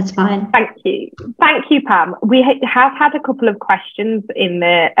 That's fine. Thank you. Thank you, Pam. We have had a couple of questions in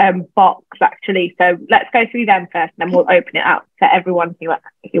the box, actually. So let's go through them first, and then we'll open it up to everyone who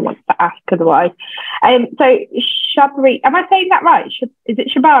wants to ask otherwise. So Shabari, am I saying that right? Is it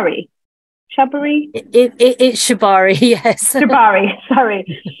Shabari? Shabari? It's Shabari, yes. Shabari,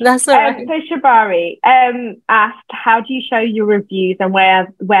 sorry. That's all right. So Shabari asked, how do you show your reviews, and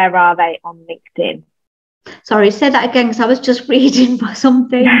where are they on LinkedIn? Sorry, say that again, because I was just reading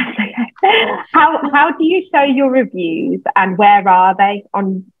something. How do you show your reviews, and where are they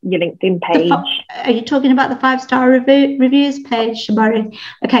on your LinkedIn page? Are you talking about the 5-star reviews page, Shabari?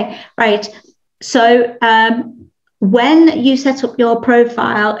 Okay, right. So when you set up your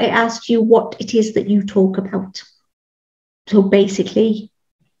profile, it asks you what it is that you talk about. So basically,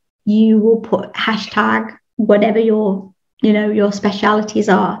 you will put hashtag whatever your specialities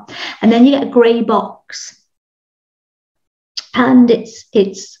are, and then you get a grey box, and it's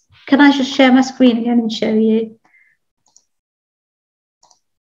can I just share my screen again and show you?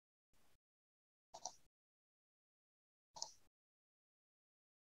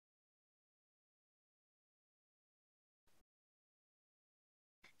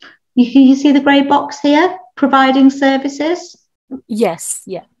 You see the grey box here, providing services? Yes,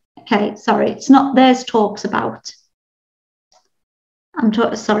 yeah. Okay, sorry, it's not there's talks about.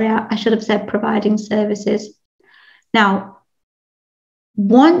 Sorry, I should have said providing services. Now,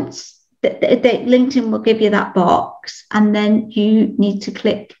 once LinkedIn will give you that box, and then you need to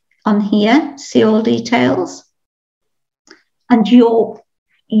click on here, see all details, and your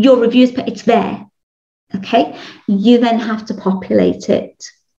reviews, it's there. Okay, you then have to populate it.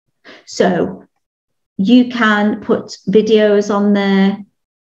 So you can put videos on there.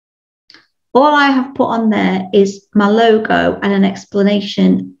 All I have put on there is my logo and an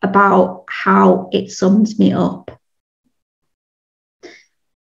explanation about how it sums me up.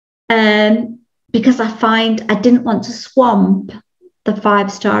 Because I find I didn't want to swamp the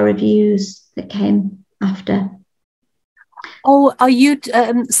 5-star reviews that came after. Oh, are you,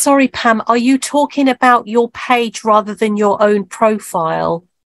 sorry, Pam, are you talking about your page rather than your own profile?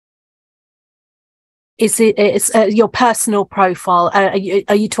 It's your personal profile? Are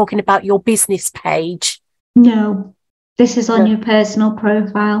you talking about your business page? No, this is on your personal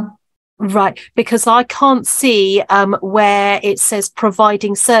profile. Right, because I can't see where it says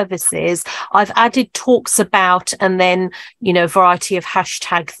providing services. I've added talks about, and then, variety of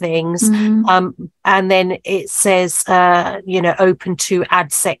hashtag things. And then it says, open to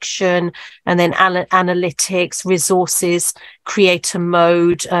ad section, and then analytics, resources, creator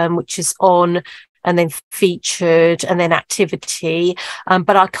mode, which is on, and then featured, and then activity.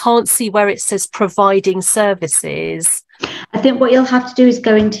 But I can't see where it says providing services. I think what you'll have to do is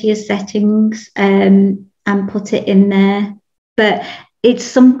go into your settings and put it in there. But it's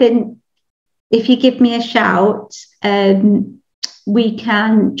something, if you give me a shout, we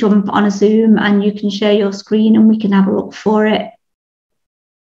can jump on a Zoom and you can share your screen and we can have a look for it.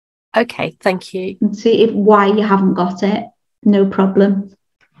 Okay, thank you. And see why you haven't got it. No problem.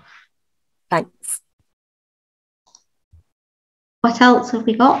 Thanks. What else have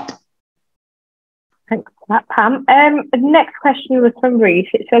we got? Thanks for that, Pam. The next question was from Ruth.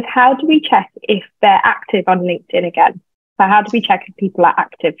 It says, how do we check if they're active on LinkedIn again? So how do we check if people are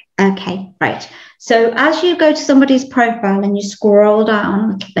active? Okay, right. So as you go to somebody's profile and you scroll down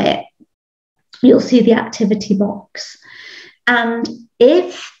a little bit, you'll see the activity box. And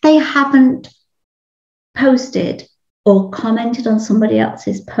if they haven't posted or commented on somebody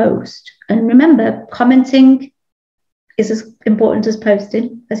else's post, and remember, commenting is as important as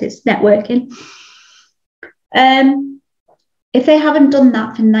posting, as it's networking. if they haven't done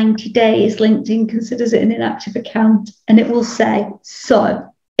that for 90 days, LinkedIn considers it an inactive account, and it will say, so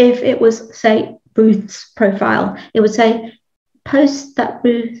if it was, say, Ruth's profile, it would say, post that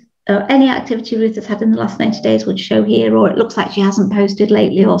Ruth, or any activity Ruth has had in the last 90 days would show here, or it looks like she hasn't posted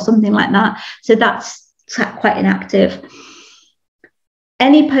lately, or something like that. So that's quite inactive.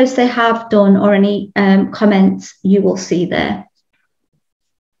 Any posts they have done or any comments, you will see there.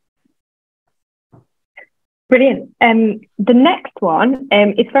 Brilliant. The next one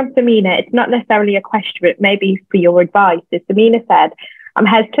is from Samina. It's not necessarily a question, but maybe for your advice. So Samina said, I'm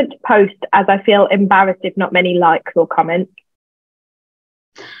hesitant to post as I feel embarrassed if not many likes or comments.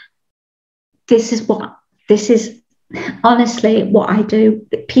 This is honestly what I do.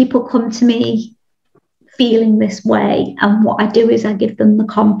 People come to me feeling this way, and what I do is I give them the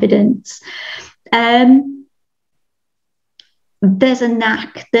confidence. There's a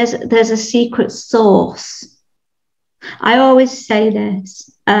knack, there's a secret sauce. I always say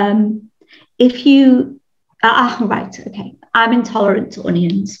this, if you, right, okay, I'm intolerant to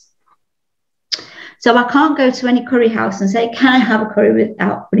onions. So I can't go to any curry house and say, can I have a curry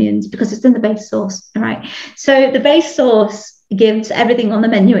without onions? Because it's in the base sauce, right? So the base sauce gives everything on the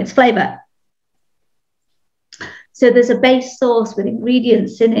menu its flavour. So there's a base sauce with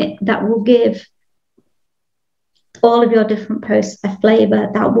ingredients in it that will give all of your different posts a flavour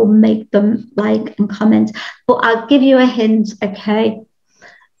that will make them like and comment. But I'll give you a hint, okay?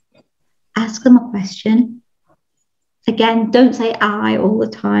 Ask them a question. Again, don't say I all the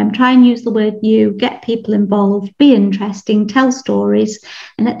time. Try and use the word you, get people involved, be interesting, tell stories.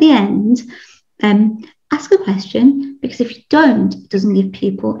 And at the end, ask a question, because if you don't, it doesn't give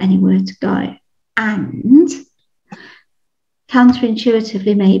people anywhere to go. And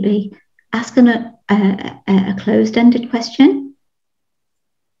counterintuitively, maybe, ask a closed-ended question.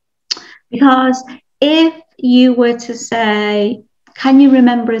 Because if you were to say, can you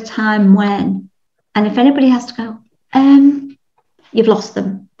remember a time when? And if anybody has to go, you've lost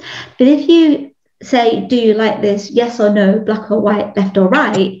them. But if you say, do you like this? Yes or no, black or white, left or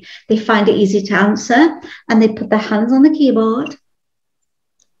right, they find it easy to answer, and they put their hands on the keyboard.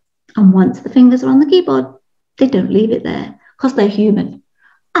 And once the fingers are on the keyboard, they don't leave it there, because they're human.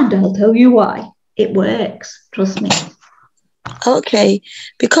 And I'll tell you why. It works, trust me. Okay,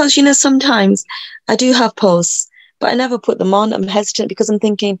 because, you know, sometimes I do have posts, but I never put them on. I'm hesitant because I'm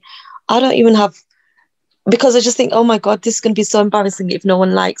thinking, I don't even have, because I just think, oh my God, this is going to be so embarrassing if no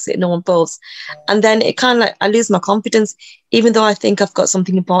one likes it, no one posts. And then it kind of like, I lose my confidence, even though I think I've got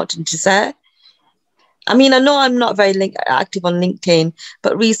something important to say. I mean, I know I'm not very active on LinkedIn,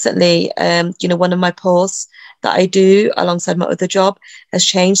 but recently, you know, one of my posts that I do alongside my other job has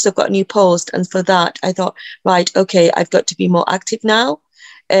changed. So I've got a new post. And for that, I thought, right, okay, I've got to be more active now.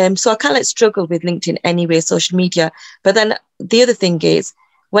 So I kind of like struggle with LinkedIn anyway, social media. But then the other thing is,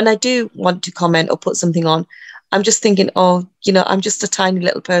 when I do want to comment or put something on, I'm just thinking, oh, you know, I'm just a tiny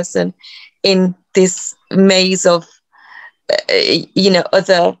little person in this maze of, you know,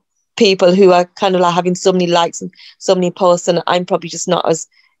 other people who are kind of like having so many likes and so many posts, and I'm probably just not as,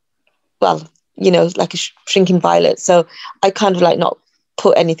 well, you know, like a shrinking violet. So I kind of like not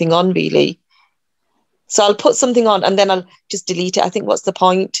put anything on really. So I'll put something on and then I'll just delete it. I think, what's the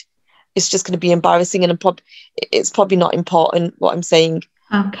point? It's just going to be embarrassing, and it's probably not important what I'm saying.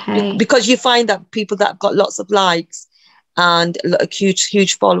 Okay. Because you find that people that have got lots of likes and a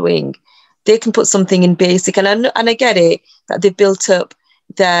huge following, they can put something in basic, and I get it that they've built up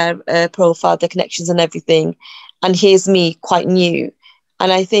their profile, their connections and everything. And here's me, quite new.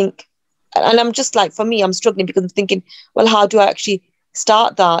 And I think, and I'm just like, for me, I'm struggling because I'm thinking, well, how do I actually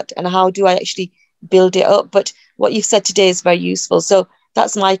start that? And how do I actually build it up? But what you've said today is very useful. So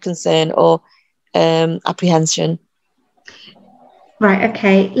that's my concern or apprehension. Right,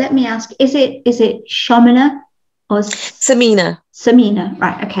 okay. Let me ask, is it Shamina or Samina? Samina,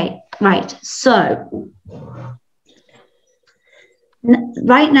 right, okay. Right, so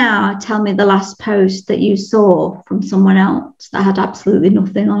right now, tell me the last post that you saw from someone else that had absolutely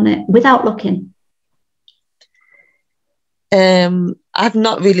nothing on it without looking. I've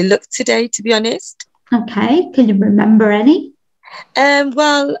not really looked today, to be honest. Okay, can you remember any?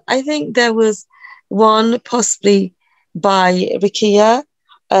 Well, I think there was one possibly by Rikia.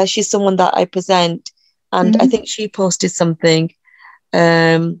 She's someone that I present, and I think she posted something.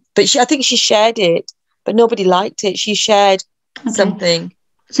 But I think she shared it, but nobody liked it. She shared something.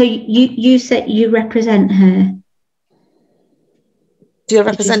 So you said you represent her. Do you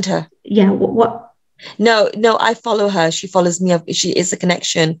represent her? Yeah. What? No, I follow her. She follows me. She is a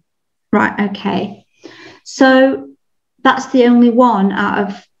connection. Right. Okay. So that's the only one out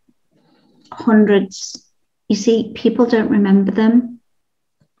of hundreds you see, people don't remember them.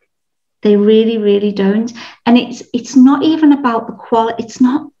 They really, really don't. And it's not even about the quality. It's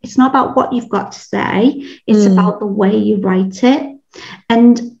not about what you've got to say. It's about the way you write it.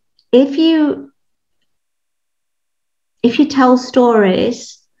 And if you tell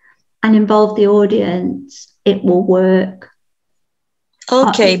stories and involve the audience, it will work.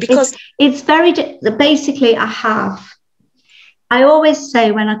 Okay, because it's very basically. I always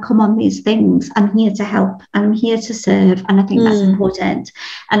say when I come on these things, I'm here to help, I'm here to serve, and I think that's important.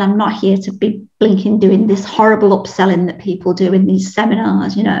 And I'm not here to be blinking doing this horrible upselling that people do in these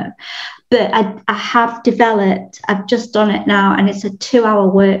seminars, you know. But I have developed, I've just done it now, and it's a 2-hour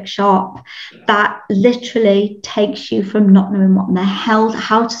workshop that literally takes you from not knowing what in the hell,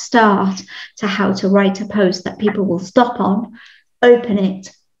 how to start, to how to write a post that people will stop on, open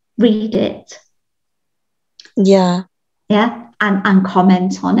it, read it. Yeah. And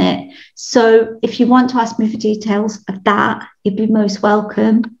comment on it. So if you want to ask me for details of that, you'd be most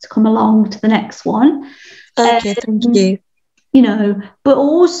welcome to come along to the next one. Okay, thank you. You know, but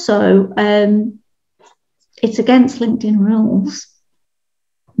also it's against LinkedIn rules.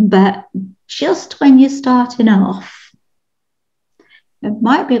 But just when you're starting off, it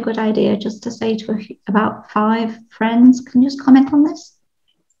might be a good idea just to say to about 5 friends, can you just comment on this?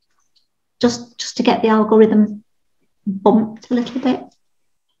 Just to get the algorithm bumped a little bit.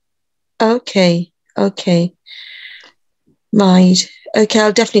 Okay. Right. Okay,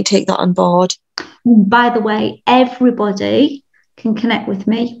 I'll definitely take that on board. By the way, everybody can connect with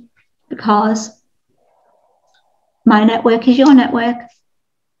me because my network is your network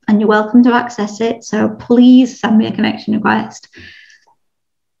and you're welcome to access it. So please send me a connection request.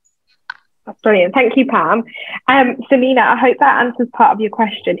 That's brilliant. Thank you, Pam. Samina, I hope that answers part of your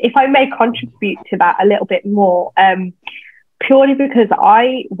question. If I may contribute to that a little bit more, purely because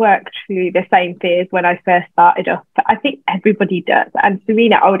I worked through the same fears when I first started off. I think everybody does. And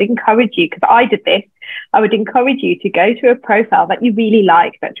Samina, I would encourage you, because I did this, I would encourage you to go to a profile that you really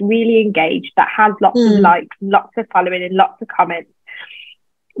like, that's really engaged, that has lots of likes, lots of following and lots of comments.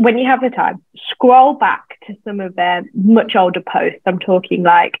 When you have the time, scroll back to some of their much older posts. I'm talking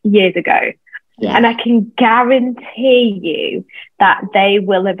like years ago. Yeah. And I can guarantee you that they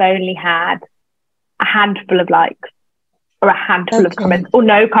will have only had a handful of likes or a handful of comments or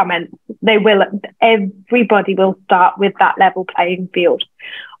no comments. Everybody will start with that level playing field.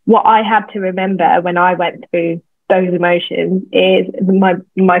 What I had to remember when I went through those emotions is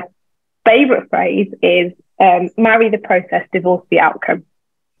my favorite phrase is marry the process, divorce the outcome.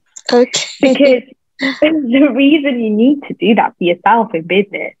 Okay. Because the reason you need to do that for yourself in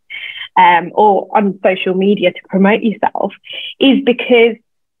business or on social media to promote yourself is because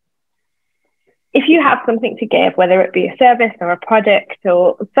if you have something to give, whether it be a service or a product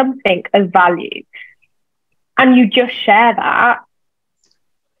or something of value, and you just share that,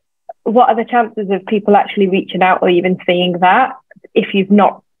 what are the chances of people actually reaching out or even seeing that if you've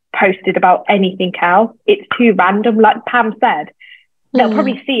not posted about anything else? It's too random, like Pam said. They'll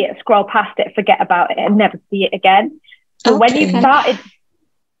probably see it, scroll past it, forget about it, and never see it again. So when you started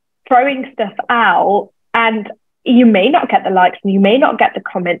throwing stuff out, and you may not get the likes and you may not get the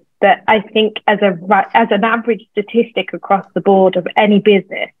comments, but I think as an average statistic across the board of any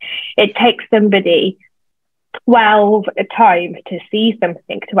business, it takes somebody 12 times to see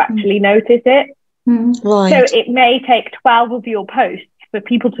something to actually notice it. Right. So it may take 12 of your posts for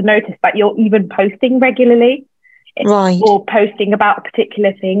people to notice that you're even posting regularly. Right. Or posting about a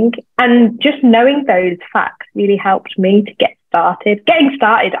particular thing. And just knowing those facts really helped me to get started. Getting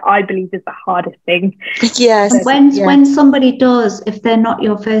started, I believe, is the hardest thing. Yes. When somebody does, if they're not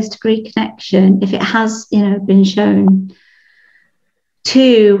your first degree connection, if it has, been shown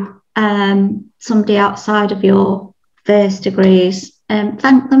to somebody outside of your first degrees,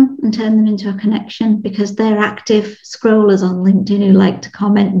 thank them and turn them into a connection, because they're active scrollers on LinkedIn who like to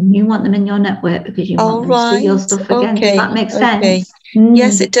comment, and you want them in your network because you want them to see your stuff again. Does that make sense?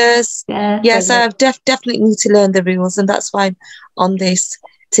 Yes, it does. Yeah, yes, I have definitely need to learn the rules, and that's why I'm on this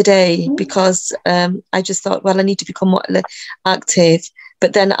today, because I just thought, well, I need to become more active,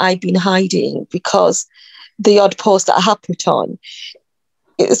 but then I've been hiding because the odd post that I have put on,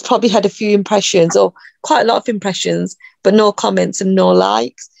 it's probably had a few impressions or quite a lot of impressions, but no comments and no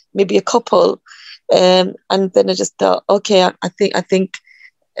likes, maybe a couple. And then I just thought, okay, I think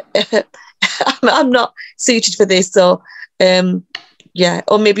I'm not suited for this. So,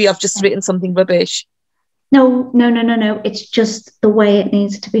 or maybe I've just written something rubbish. No. It's just the way it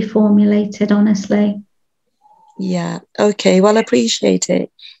needs to be formulated, honestly. Yeah. Okay. Well, I appreciate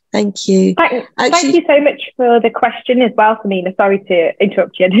it. Thank you. Thank you so much for the question as well, Samina. Sorry to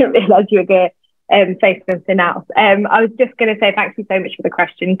interrupt you. I didn't realise you were say something else. I was just going to say thank you so much for the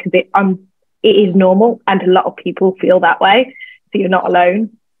question, because it is normal and a lot of people feel that way. So you're not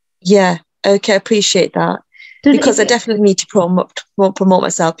alone. Yeah. Okay. I appreciate that. Because I definitely need to promote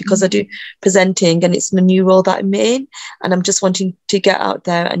myself, because I do presenting and it's a new role that I'm in, and I'm just wanting to get out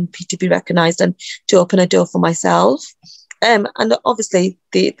there and to be recognised and to open a door for myself, and obviously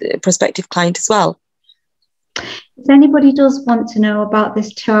the prospective client as well. If anybody does want to know about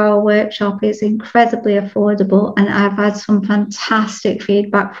this 2-hour workshop, it's incredibly affordable and I've had some fantastic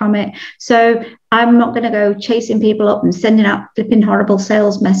feedback from it. So I'm not going to go chasing people up and sending out flipping horrible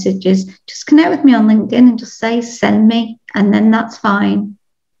sales messages. Just connect with me on LinkedIn and just say, send me, and then that's fine.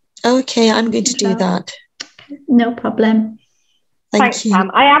 Okay, I'm going to do that. No problem. Thanks,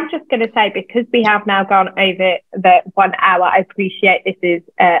 Pam. I am just going to say, because we have now gone over the 1 hour, I appreciate this is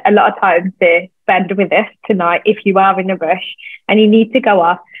a lot of time to spend with us tonight. If you are in a rush and you need to go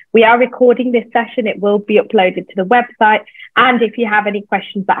off, we are recording this session. It will be uploaded to the website. And if you have any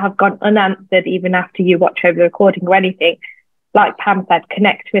questions that have gone unanswered, even after you watch over the recording or anything, like Pam said,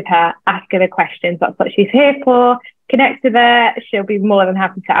 connect with her, ask her the questions. That's what she's here for. Connect with her. She'll be more than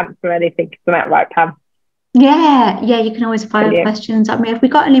happy to answer anything. Isn't that right, Pam? Yeah, you can always fire questions at me. If we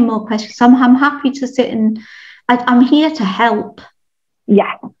got any more questions, I'm happy to sit and I'm here to help.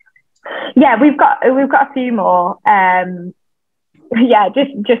 Yeah, we've got a few more.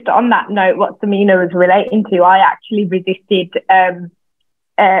 Just on that note, what Samina was relating to, I actually resisted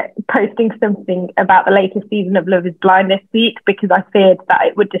posting something about the latest season of Love Is Blind this week, because I feared that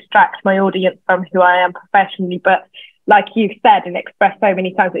it would distract my audience from who I am professionally. But like you've said and expressed so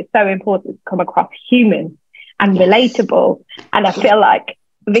many times, it's so important to come across human and relatable. And I feel like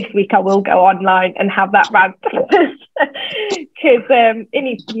this week I will go online and have that rant, because it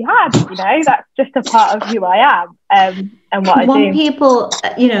needs to be had, that's just a part of who I am and what I do. Want people,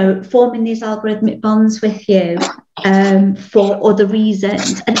 forming these algorithmic bonds with you for other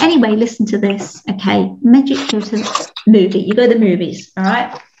reasons. And anyway, listen to this, okay? Magic go to the movie. You go to the movies, all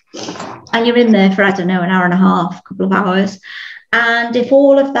right? And you're in there for, I don't know, an hour and a half, a couple of hours. And if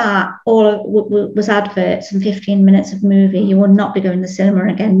all of that was adverts and 15 minutes of movie, you would not be going to the cinema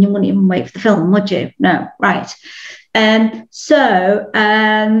again. You wouldn't even wait for the film, would you? No, right.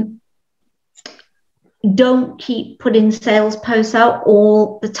 Don't keep putting sales posts out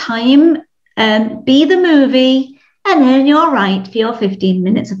all the time. Be the movie, and then you're right for your 15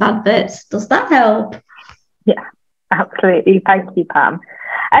 minutes of adverts. Does that help? Yeah, absolutely. Thank you, Pam.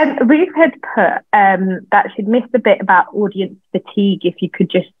 Ruth had put that she'd missed a bit about audience fatigue. If you could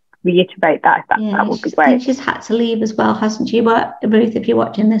just reiterate that, that would be great. I think she's had to leave as well, hasn't she? Ruth, if you're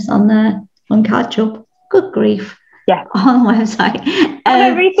watching this on Catch Up, good grief. Yeah, on the website.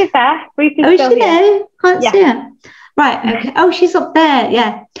 No, Ruth is there. Ruth is still she here. There? Can't see her. Right. Okay. Oh, she's up there.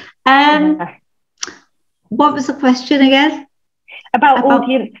 Yeah. What was the question again? About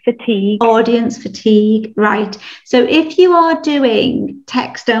audience fatigue. Audience fatigue, right. So if you are doing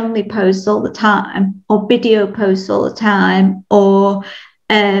text-only posts all the time, or video posts all the time, or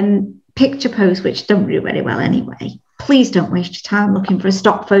picture posts, which don't do very well anyway, please don't waste your time looking for a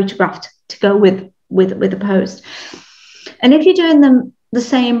stock photograph to go with a post. And if you're doing them the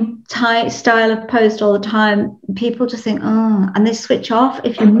same style of post all the time, people just think, and they switch off.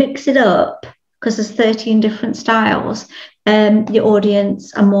 If you mix it up, because there's 13 different styles, your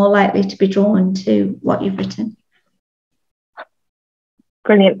audience are more likely to be drawn to what you've written.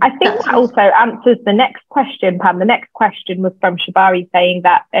 Brilliant. I think that also answers the next question, Pam. The next question was from Shabari, saying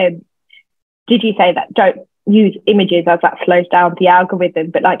that, did you say that don't use images as that slows down the algorithm?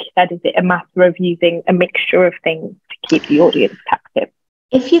 But like you said, is it a matter of using a mixture of things to keep the audience active?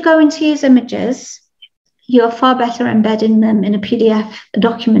 If you're going to use images, you're far better embedding them in a PDF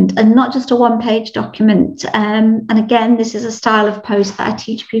document and not just a one-page document. And again, this is a style of post that I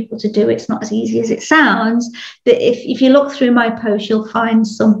teach people to do. It's not as easy as it sounds, but if you look through my post, you'll find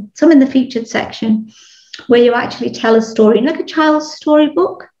some in the featured section where you actually tell a story, like a child's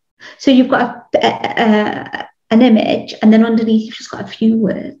storybook. So you've got an image, and then underneath you've just got a few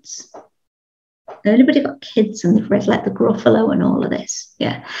words. Anybody got kids and they've read like the Gruffalo and all of this?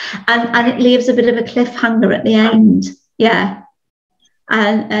 Yeah. And it leaves a bit of a cliffhanger at the end. Yeah.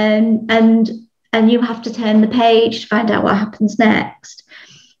 And you have to turn the page to find out what happens next.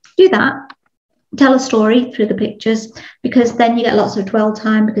 Do that. Tell a story through the pictures, because then you get lots of dwell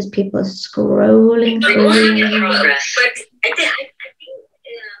time because people are scrolling through.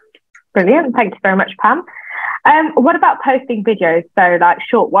 Brilliant. Thank you very much, Pam. What about posting videos? So like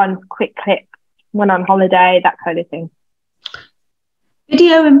short ones, quick clips, when on holiday, that kind of thing.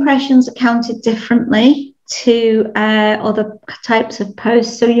 Video impressions are counted differently to other types of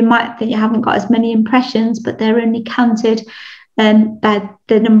posts. So you might think you haven't got as many impressions, but they're only counted by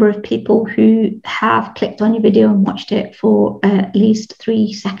the number of people who have clicked on your video and watched it for at least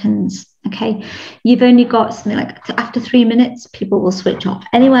 3 seconds. Okay, you've only got something like after 3 minutes, people will switch off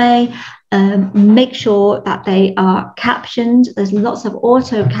anyway. Make sure that they are captioned. There's lots of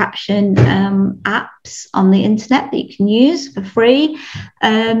auto caption apps on the internet that you can use for free,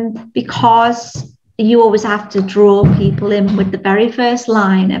 because you always have to draw people in with the very first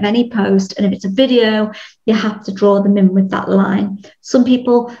line of any post. And if it's a video, you have to draw them in with that line. Some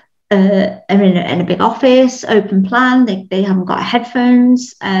people are in a big office, open plan, they haven't got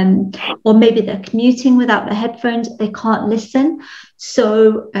headphones, or maybe they're commuting without the headphones, they can't listen.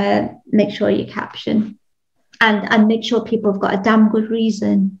 So make sure you caption and make sure people have got a damn good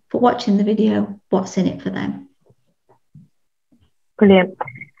reason for watching the video, what's in it for them. Brilliant.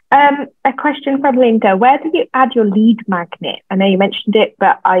 A question from Linda. Where do you add your lead magnet? I know you mentioned it,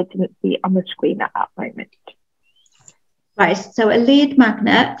 but I didn't see it on the screen at that moment. Right, so a lead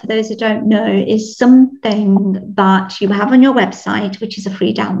magnet, for those who don't know, is something that you have on your website, which is a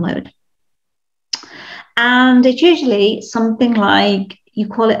free download. And it's usually something like, you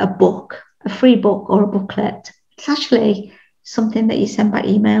call it a book, a free book or a booklet. It's actually something that you send by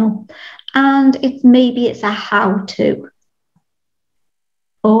email. And maybe it's a how-to.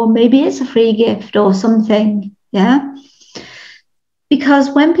 Or maybe it's a free gift or something, yeah? Because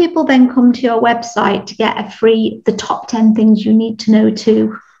when people then come to your website to get the top 10 things you need to know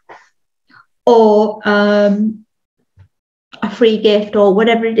too, or a free gift or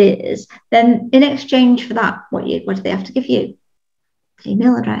whatever it is, then in exchange for that, what do they have to give you?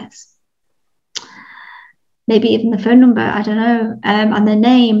 Email address. Maybe even the phone number, I don't know, and their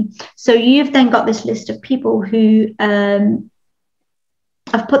name. So you've then got this list of people who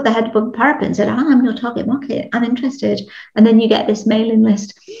I've put the head above the parapet and said, I'm your target market, I'm interested. And then you get this mailing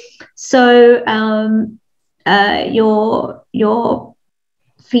list. So your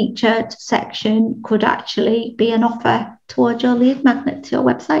featured section could actually be an offer towards your lead magnet to your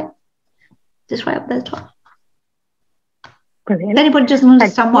website. Just right up there at the top. Brilliant. If anybody doesn't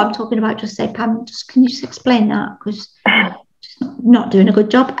understand what I'm talking about, just say, Pam, can you just explain that? Because just not doing a good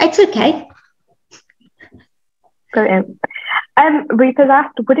job. It's okay. Brilliant. Ruth has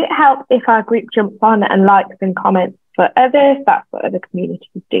asked, would it help if our group jumps on and likes and comments for others? That's what other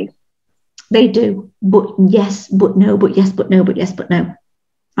communities do. They do, but yes, but no, but yes, but no, but yes, but no.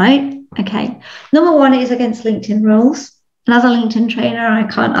 Right? Okay. Number one is against LinkedIn rules. And as a LinkedIn trainer, I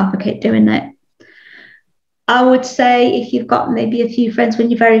can't advocate doing that. I would say if you've got maybe a few friends when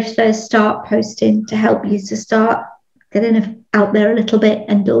you very first start posting to help you to start getting out there a little bit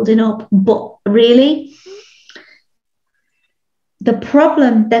and building up. But really, the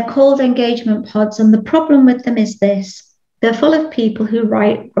problem, they're called engagement pods, and the problem with them is this: they're full of people who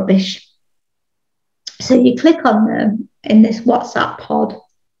write rubbish. So you click on them in this WhatsApp pod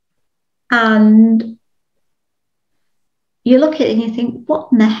and you look at it and you think, what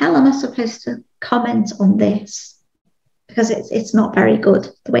in the hell am I supposed to comment on this? Because it's not very good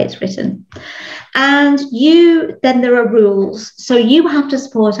the way it's written. And then there are rules. So you have to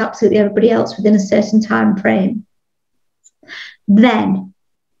support absolutely everybody else within a certain time frame. Then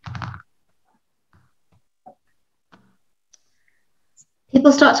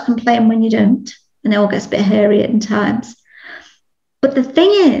people start to complain when you don't, and it all gets a bit hairy at times. But the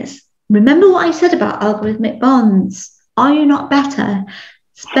thing is, remember what I said about algorithmic bonds? Are you not better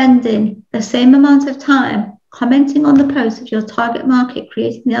spending the same amount of time commenting on the post of your target market,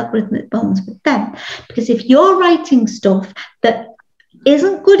 creating the algorithmic bonds with them? Because if you're writing stuff that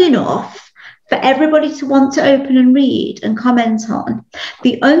isn't good enough for everybody to want to open and read and comment on,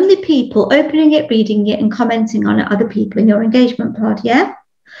 the only people opening it, reading it and commenting on it are the people in your engagement pod, yeah?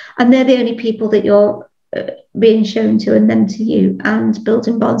 And they're the only people that you're being shown to, and them to you, and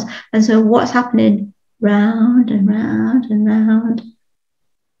building bonds. And so what's happening? Round and round and round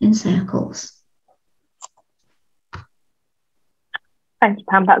in circles. Thank you,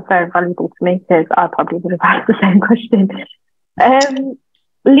 Pam. That's very valuable to me, because I probably would have asked the same question.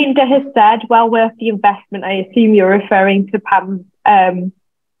 Linda has said, well worth the investment. I assume you're referring to Pam's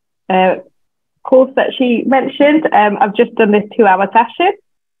course that she mentioned. I've just done this 2-hour session.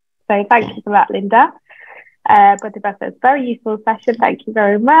 So thank you for that, Linda. But the best, very useful session. Thank you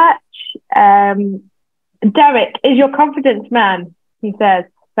very much. Derek is your confidence man, he says.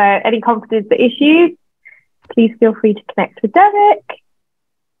 So any confidence issues, please feel free to connect with Derek.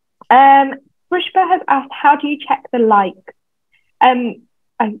 Rushba has asked, how do you check the likes?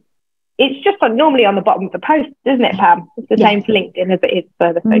 it's just normally on the bottom of the post, isn't it, Pam? It's the same for LinkedIn as it is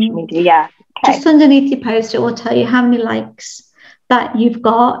for the social media. Yeah. Okay. Just underneath your post, it will tell you how many likes that you've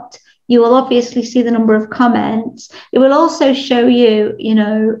got. You will obviously see the number of comments. It will also show you,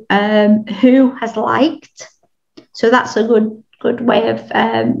 who has liked. So that's a good way of,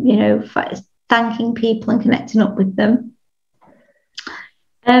 thanking people and connecting up with them.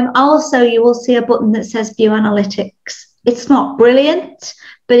 Also, you will see a button that says View Analytics. It's not brilliant,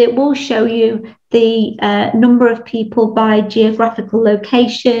 but it will show you the number of people by geographical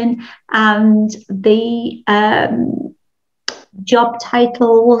location and the job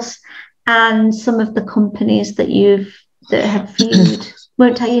titles and some of the companies that have viewed.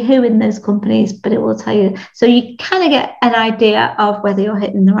 Won't tell you who in those companies, but it will tell you. So you kind of get an idea of whether you're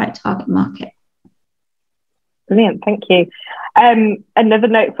hitting the right target market. Brilliant, thank you. Another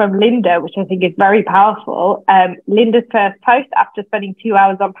note from Linda, which I think is very powerful. Linda's first post after spending 2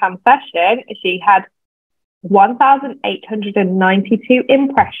 hours on Pam's session, she had 1,892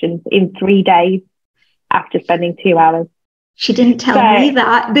 impressions in 3 days after spending 2 hours. She didn't tell me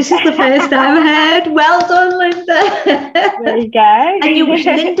that. This is the first I've heard. Well done, Linda. There you go. And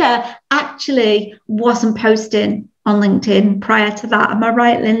Linda actually wasn't posting on LinkedIn prior to that. Am I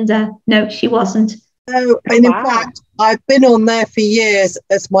right, Linda? No, she wasn't. No, and in fact, I've been on there for years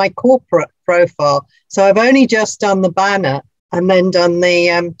as my corporate profile. So I've only just done the banner and then done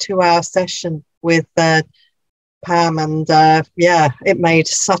the 2-hour session with Pam, and it made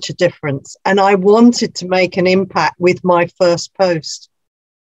such a difference. And I wanted to make an impact with my first post.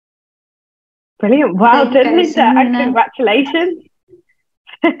 Brilliant. Well done, Linda. And congratulations.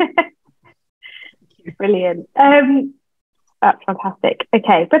 Brilliant. That's fantastic.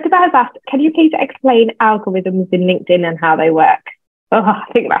 Okay, Brenda has asked, can you please explain algorithms in LinkedIn and how they work? Oh, I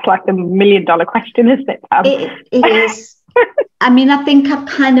think that's like a $1 million question, isn't it, Pam? It is. I mean, I think I've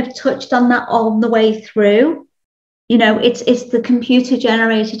kind of touched on that all the way through. It's the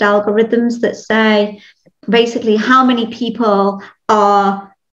computer-generated algorithms that say basically how many people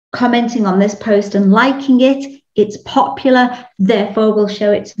are commenting on this post and liking it. It's popular, therefore we'll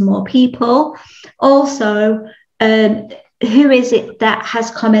show it to more people. Also, who is it that has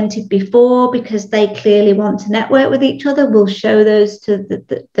commented before, because they clearly want to network with each other? We'll show those to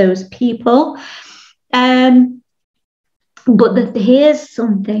those people. But here's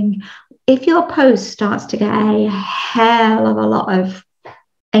something. If your post starts to get a hell of a lot of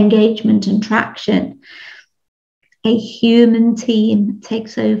engagement and traction, a human team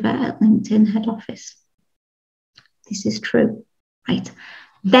takes over at LinkedIn head office. This is true, right?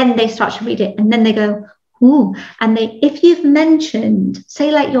 Then they start to read it and then they go, ooh, and if you've mentioned,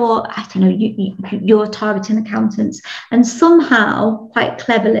 say like you're targeting accountants, and somehow quite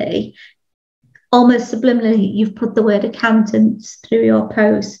cleverly, almost subliminally, you've put the word accountants through your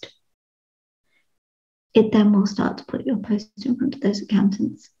post, it then will start to put your post in front of those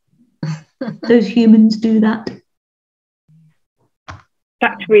accountants. Those humans do that.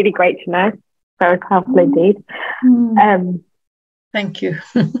 That's really great to know. Very powerful indeed. Thank you.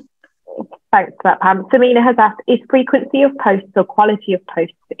 Thanks for that, Pam. Samina has asked, is frequency of posts or quality of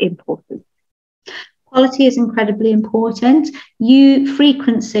posts important? Quality is incredibly important.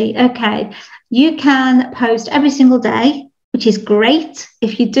 Frequency, okay. You can post every single day, which is great.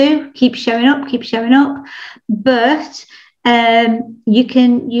 If you do, keep showing up. But you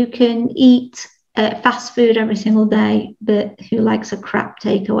can eat fast food every single day, but who likes a crap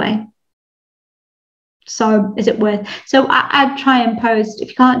takeaway? So is it worth? So I'd try and post, if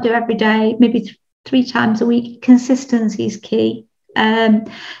you can't do every day, maybe 3 times a week. Consistency is key.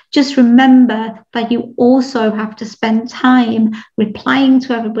 Just remember that you also have to spend time replying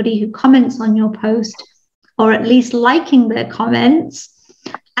to everybody who comments on your post, or at least liking their comments.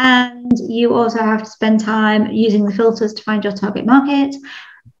 And you also have to spend time using the filters to find your target market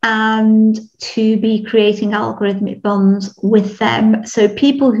and to be creating algorithmic bonds with them. So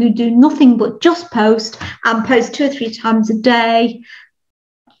people who do nothing but just post and post 2 or 3 times a day,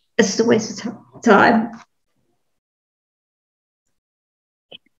 it's just a waste of time.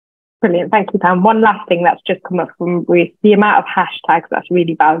 Brilliant. Thank you, Pam. One last thing that's just come up from Ruth, the amount of hashtags, that's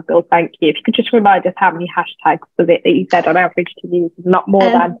really valuable. Thank you. If you could just remind us how many hashtags was it that you said on average to use, not more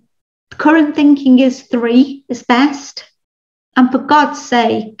than? Current thinking is 3 is best. And for God's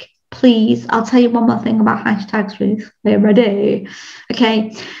sake, please, I'll tell you one more thing about hashtags, Ruth. Are you ready?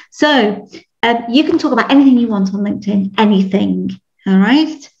 Okay. So you can talk about anything you want on LinkedIn, anything. All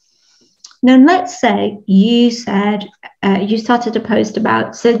right. Now, let's say you said you started a post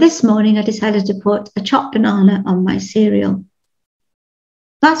about, so this morning I decided to put a chopped banana on my cereal.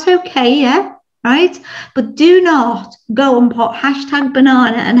 That's okay, yeah? right? But do not go and put hashtag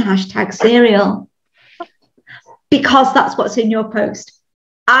banana and hashtag cereal, because that's what's in your post.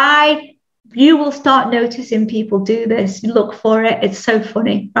 You will start noticing people do this. Look for it. It's so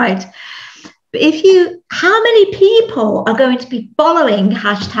funny, right? But how many people are going to be following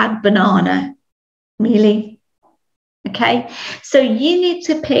hashtag banana? Really? Okay. So you need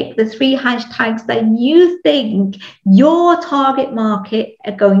to pick the 3 hashtags that you think your target market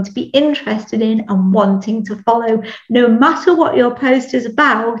are going to be interested in and wanting to follow. No matter what your post is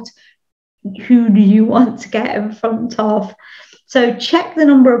about, who do you want to get in front of? So check the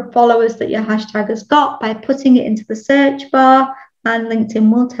number of followers that your hashtag has got by putting it into the search bar, and LinkedIn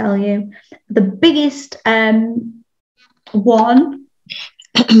will tell you. The biggest one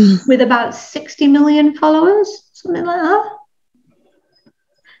with about 60 million followers, something like that,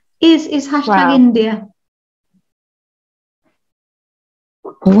 is hashtag India.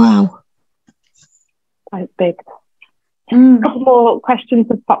 Wow. Quite big. A couple more questions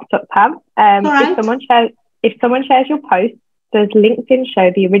have popped up, Pam. Right. If someone shares your post, does LinkedIn show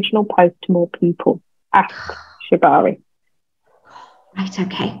the original post to more people? Ask Shibari. Right,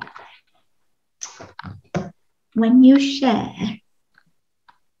 okay. When you share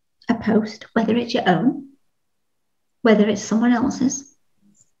a post, whether it's your own, whether it's someone else's,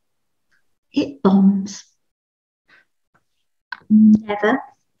 it bombs. Never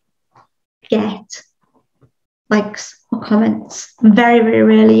get likes or comments. Very, very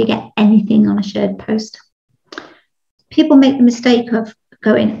rarely you get anything on a shared post. People make the mistake of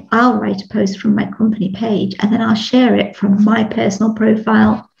going, I'll write a post from my company page and then I'll share it from my personal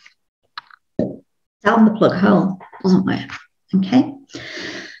profile. Down the plug hole. Doesn't work. Okay.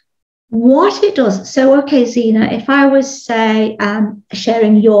 What it does, so okay, Zena, if I was, say,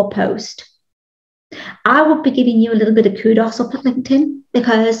 sharing your post, I would be giving you a little bit of kudos up at LinkedIn,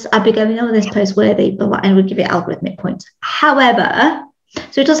 because I'd be going, oh, this post worthy, but I would give it algorithmic points. However,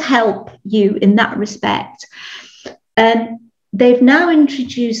 so it does help you in that respect. They've now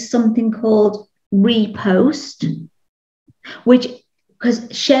introduced something called repost, which, because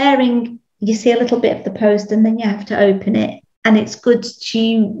sharing, you see a little bit of the post and then you have to open it. And it's good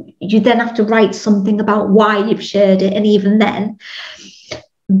you then have to write something about why you've shared it. And even then,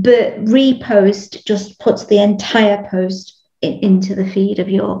 but repost just puts the entire post into the feed of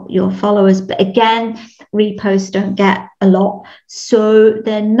your followers. But again, reposts don't get a lot. So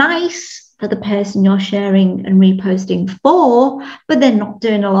they're nice for the person you're sharing and reposting for, but they're not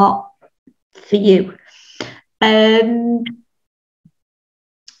doing a lot for you.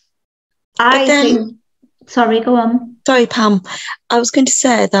 Sorry, go on. Sorry, Pam. I was going to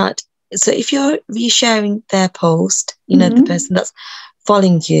say that, so if you're resharing their post, the person that's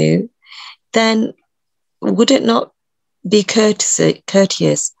following you, then would it not be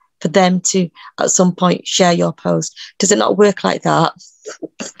courteous for them to, at some point, share your post? Does it not work like that?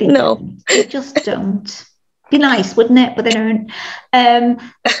 No. They just don't. Be nice, wouldn't it? But they don't.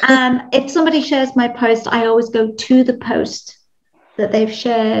 If somebody shares my post, I always go to the post that they've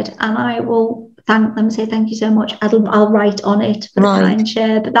shared and I will thank them, say thank you so much. I'll write on it for the kind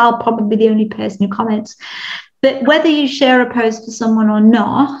share, but I'll probably be the only person who comments. But whether you share a post for someone or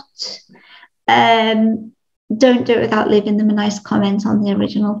not, don't do it without leaving them a nice comment on the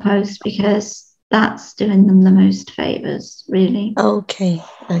original post, because that's doing them the most favours, really. Okay,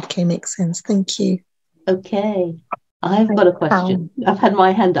 makes sense. Thank you. Okay, I've got a question. I've had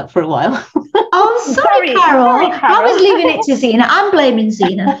my hand up for a while. Oh, sorry, Carol. I was leaving it to Zena. I'm blaming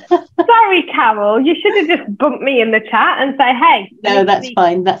Zena. Sorry, Carol. You should have just bumped me in the chat and say, hey. No, that's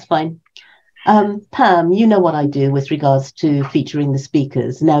fine. That's fine. Pam, you know what I do with regards to featuring the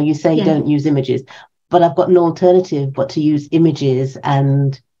speakers. Now, you say don't use images, but I've got an alternative but to use images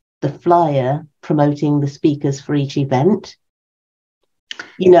and the flyer promoting the speakers for each event.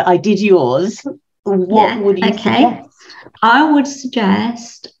 I did yours. What would you suggest? I would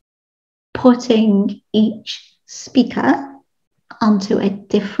suggest putting each speaker onto a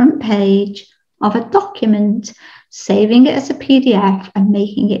different page of a document, saving it as a PDF and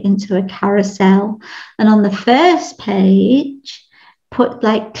making it into a carousel. And on the first page, put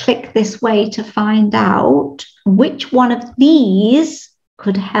click this way to find out which one of these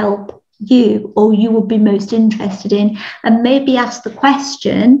could help you or you would be most interested in, and maybe ask the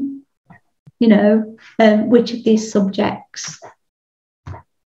question, which of these subjects,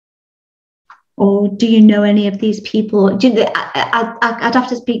 or do you know any of these people? I'd have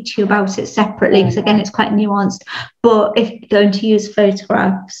to speak to you about it separately, because again, it's quite nuanced. But if you're going to use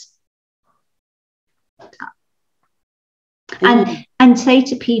photographs, and say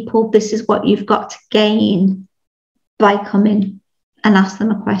to people, this is what you've got to gain by coming and ask them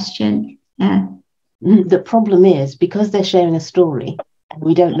a question. Yeah. The problem is, because they're sharing a story and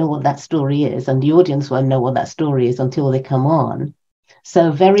we don't know what that story is, and the audience won't know what that story is until they come on.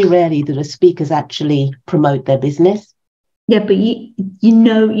 So very rarely do the speakers actually promote their business. Yeah, but you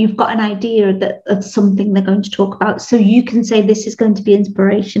know, you've got an idea that of something they're going to talk about. So you can say this is going to be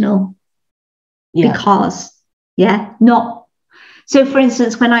inspirational. Yeah. Because, not. So for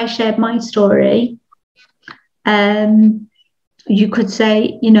instance, when I shared my story, you could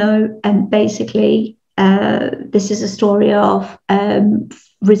say, basically, this is a story of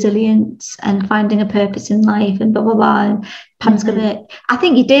resilience and finding a purpose in life and blah, blah, blah. And Pam's gonna, I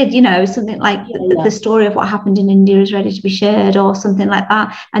think you did, something like the story of what happened in India is ready to be shared, or something like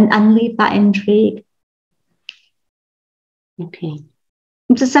that, and leave that intrigue. Okay.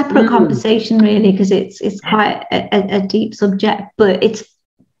 It's a separate conversation, really, because it's quite a deep subject, but it's.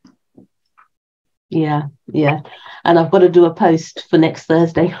 Yeah. And I've got to do a post for next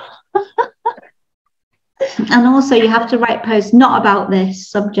Thursday. And also you have to write posts not about this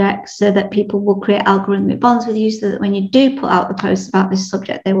subject, so that people will create algorithmic bonds with you, so that when you do put out the posts about this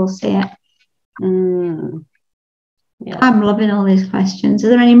subject, they will see it. Yeah. I'm loving all these questions. Are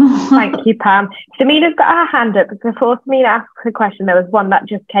there any more? Thank you, Pam. Samina's got her hand up, but before Samina asks the question, there was one that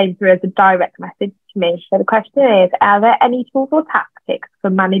just came through as a direct message to me. So the question is, are there any tools or tactics for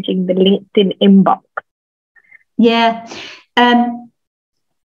managing the LinkedIn inbox? Yeah.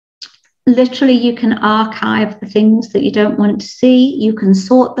 Literally, you can archive the things that you don't want to see. You can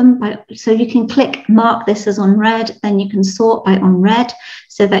sort them so you can click mark this as unread, then you can sort by unread,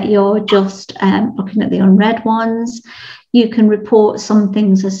 so that you're just looking at the unread ones. You can report some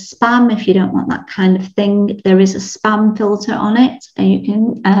things as spam if you don't want that kind of thing. There is a spam filter on it, and you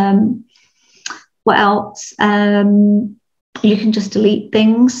can what else? You can just delete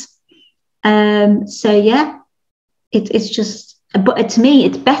things. So yeah, it's just. But to me,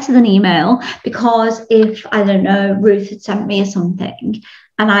 it's better than email, because if, I don't know, Ruth had sent me something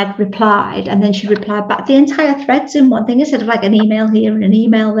and I'd replied, and then she replied back, the entire thread's in one thing instead of like an email here and an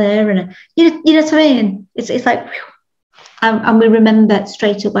email there, and you know what I mean? It's like, and we remember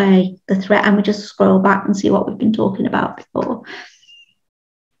straight away the thread, and we just scroll back and see what we've been talking about before.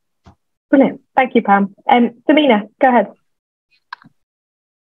 Brilliant. Thank you, Pam. Samina, go ahead.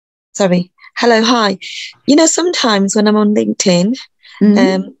 Sorry. Hello, hi. Sometimes when I'm on LinkedIn,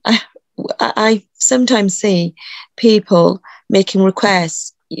 I sometimes see people making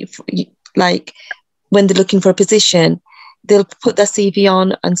requests, like when they're looking for a position, they'll put their CV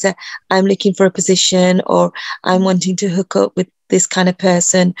on and say, I'm looking for a position, or I'm wanting to hook up with this kind of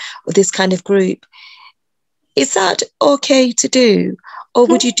person or this kind of group. Is that okay to do? Or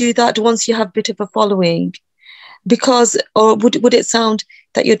would you do that once you have a bit of a following? Or would it sound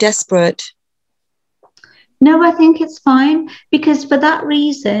that you're desperate? No, I think it's fine, because for that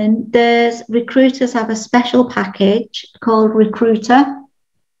reason, recruiters have a special package called Recruiter.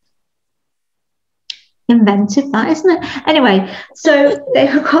 Inventive, that, isn't it? Anyway, so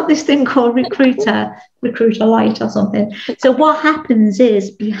they've got this thing called Recruiter Lite or something. So what happens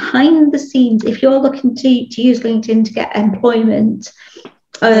is, behind the scenes, if you're looking to use LinkedIn to get employment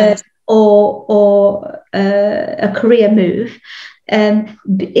or a career move,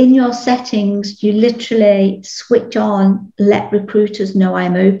 in your settings, you literally switch on, let recruiters know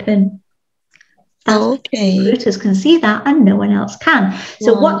I'm open. Okay. Recruiters can see that and no one else can.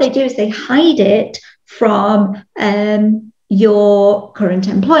 So what they do is they hide it from your current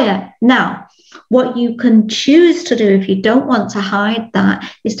employer. Now, what you can choose to do if you don't want to hide that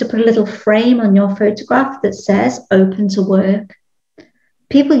is to put a little frame on your photograph that says open to work.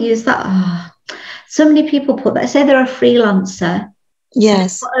 People use that. So many people put that, say they're a freelancer.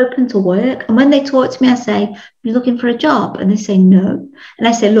 Yes. Open to work. And when they talk to me, I say, you're looking for a job? And they say, no. And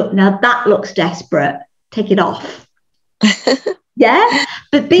I say, look, now that looks desperate. Take it off. Yeah.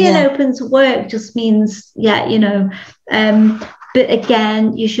 But being open to work just means, but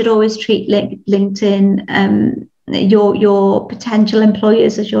again, you should always treat LinkedIn, your potential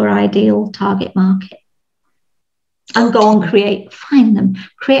employers as your ideal target market. And go and find them,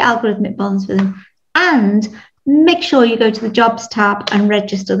 create algorithmic bonds with them. And make sure you go to the jobs tab and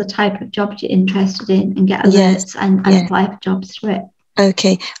register the type of jobs you're interested in and get alerts and apply for jobs through it.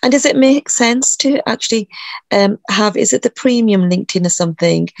 Okay. And does it make sense to actually is it the premium LinkedIn or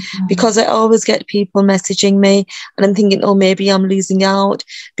something? Because I always get people messaging me and I'm thinking, oh, maybe I'm losing out,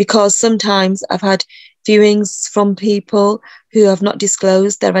 because sometimes I've had viewings from people who have not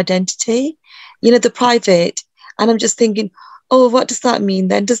disclosed their identity, the private. And I'm just thinking, oh, what does that mean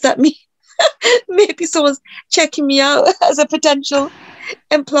then? Does that mean maybe someone's checking me out as a potential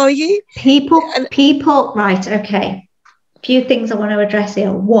employee? People, right, okay. Few things I want to address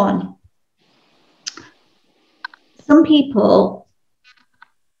here. One, some people,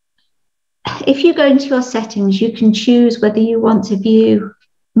 if you go into your settings, you can choose whether you want to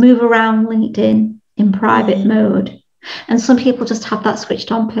move around LinkedIn in private mode. And some people just have that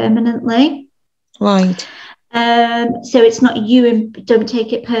switched on permanently. Right. So it's not you, don't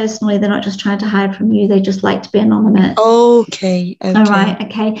take it personally. They're not just trying to hide from you. They just like to be anonymous. Okay. All right.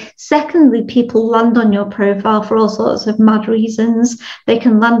 Okay. Secondly, people land on your profile for all sorts of mad reasons. They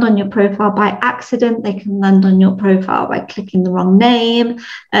can land on your profile by accident. They can land on your profile by clicking the wrong name.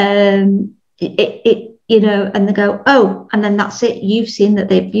 You know, and they go, oh, and then that's it. You've seen that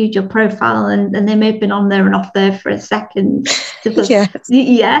they've viewed your profile, and they may have been on there and off there for a second. Yes.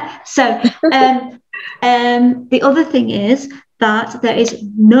 Yeah. So the other thing is that there is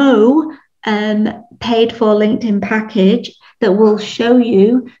no paid for LinkedIn package that will show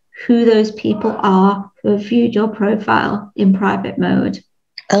you who those people are who have viewed your profile in private mode.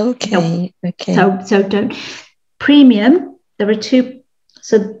 Okay. No. Okay. So don't. Premium, there are two.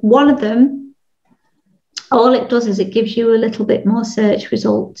 So one of them, all it does is it gives you a little bit more search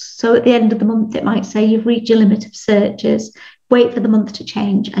results. So at the end of the month, it might say you've reached your limit of searches. Wait for the month to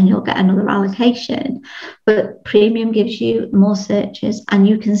change and you'll get another allocation. But premium gives you more searches and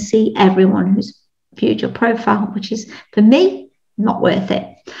you can see everyone who's viewed your profile, which is, for me, not worth it.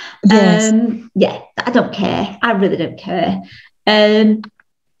 Yes. Yeah, I don't care. I really don't care.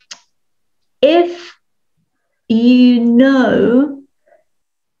 If you know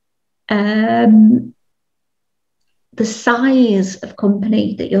the size of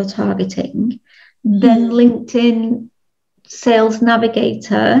company that you're targeting, then LinkedIn Sales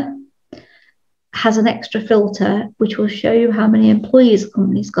Navigator has an extra filter which will show you how many employees a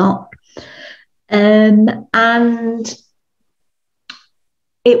company's got. And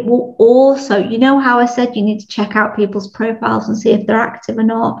it will also, you know how I said you need to check out people's profiles and see if they're active or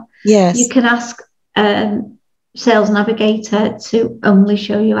not? Yes. You can ask Sales Navigator to only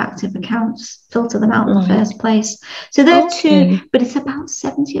show you active accounts, filter them out in the first place. So they're two, but it's about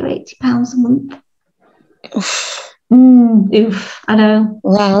 £70 or £80 a month. Oof. Oof, I know.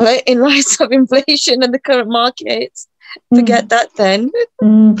 Wow, in light of inflation and the current market, forget that then.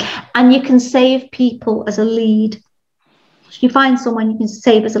 And you can save people as a lead. If you find someone you can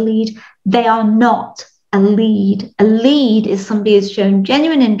save as a lead, they are not a lead. A lead is somebody who's shown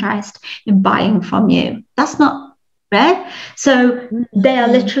genuine interest in buying from you. That's not right. So they are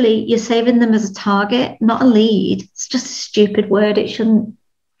literally, you're saving them as a target, not a lead. It's just a stupid word. It shouldn't.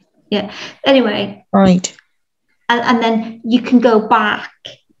 Yeah. Anyway. Right. And then you can go back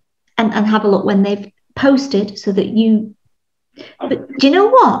and have a look when they've posted so that you. But do you know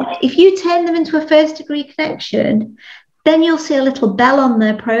what? If you turn them into a first degree connection, then you'll see a little bell on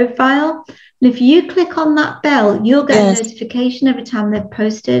their profile. And if you click on that bell, you'll get a notification every time they've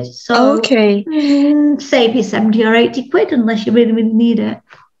posted. So save you 70 or 80 quid unless you really, really need it.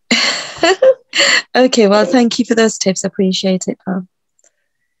 Okay, well, thank you for those tips. I appreciate it, Pam.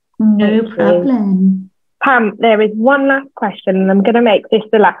 No problem. Pam, there is one last question, and I'm going to make this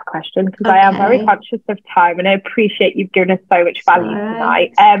the last question because I am very conscious of time, and I appreciate you've given us so much value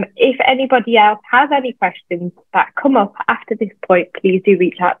tonight. If anybody else has any questions that come up after this point, please do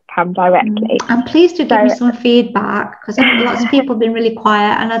reach out to Pam directly. And please do give me some feedback, because lots of people have been really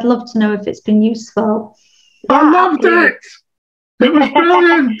quiet, and I'd love to know if it's been useful. I loved it. It was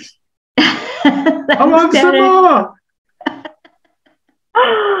brilliant. I want some more.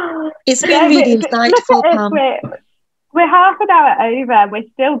 It's been really insightful, Pam. We're half an hour over and we're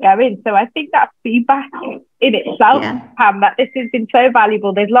still going. So I think that's feedback in itself, Pam, that this has been so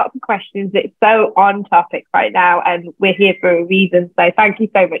valuable. There's lots of questions. It's so on topic right now and we're here for a reason. So thank you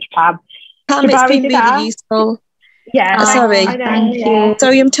so much, Pam. Pam, it's been really useful. Yeah. Sorry. Thank you.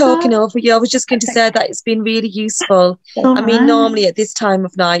 Sorry, I'm talking over you. I was just going to say that it's been really useful. I mean, normally at this time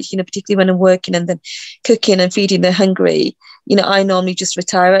of night, particularly when I'm working and then cooking and feeding the hungry, I normally just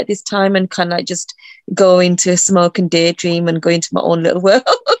retire at this time and kind of like just go into smoke and daydream and go into my own little world.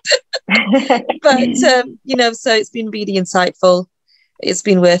 But, so it's been really insightful. It's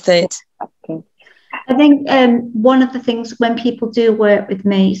been worth it. I think one of the things when people do work with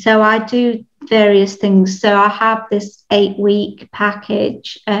me, so I do various things. So I have this 8-week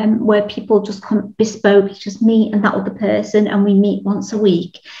package where people just come bespoke, it's just me and that other person, and we meet once a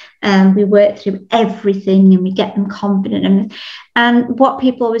week and we work through everything and we get them confident. And what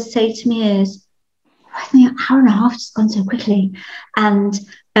people always say to me is, I think an hour and a half has gone so quickly and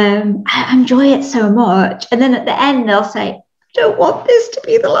I enjoy it so much. And then at the end they'll say, I don't want this to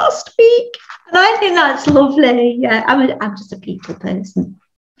be the last week. And I think that's lovely. Yeah, I'm just a people person.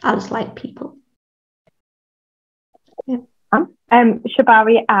 I just like people.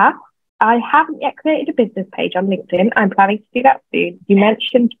 Shabari asks, I haven't yet created a business page on LinkedIn. I'm planning to do that soon. You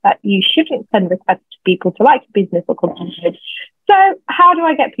mentioned that you shouldn't send requests to people to like your business or company page. So how do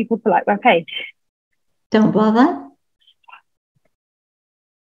I get people to like my page? Don't bother.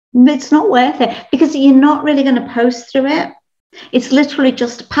 It's not worth it because you're not really going to post through it. It's literally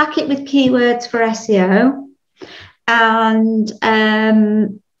just pack it with keywords for SEO and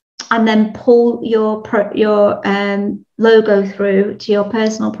then pull your logo through to your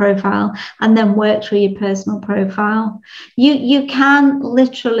personal profile and then work through your personal profile. You can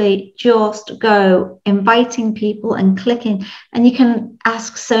literally just go inviting people and clicking, and you can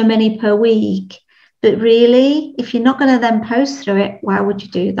ask so many per week. But really, if you're not going to then post through it, why would you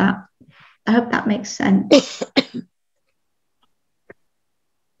do that? I hope that makes sense.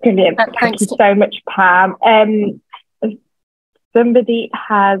 Brilliant. Thank you so much, Pam. Somebody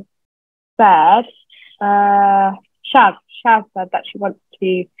has said, Shaz said that she wants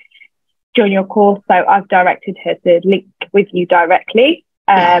to join your course. So I've directed her to link with you directly,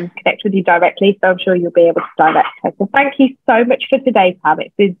 connect with you directly. So I'm sure you'll be able to direct her. So thank you so much for today, Pam.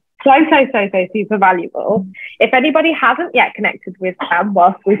 It's been so super valuable. If anybody hasn't yet connected with Pam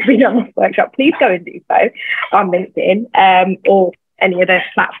whilst we've been on this workshop, please go and do so on LinkedIn or any other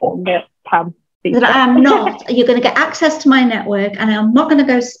platform that Pam speaks. That I am not. You're going to get access to my network, and I'm not going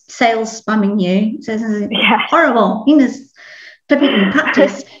to go sales spamming you. It's horrible. You know,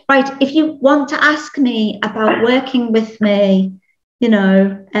 practice. Right. If you want to ask me about working with me, you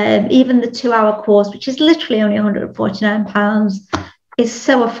know, even the 2-hour course, which is literally only £149, is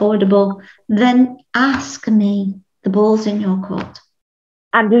so affordable, then ask me. The ball's in your court.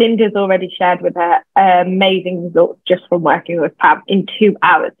 And Linda's already shared with her amazing results just from working with Pam in 2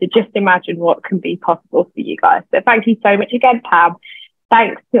 hours. So just imagine what can be possible for you guys. So thank you so much again, Pam.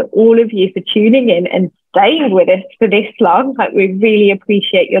 Thanks to all of you for tuning in and staying with us for this long. Like, we really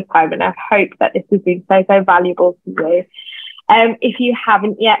appreciate your time, and I hope that this has been so valuable for you. If you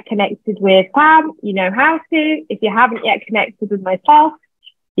haven't yet connected with Pam, you know how to. If you haven't yet connected with myself,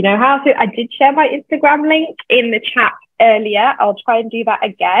 you know how to. I did share my Instagram link in the chat earlier. I'll try and do that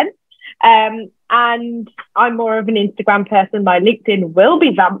again. And I'm more of an Instagram person. My LinkedIn will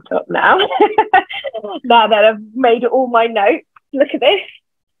be vamped up now. Now that I've made all my notes. Look at this.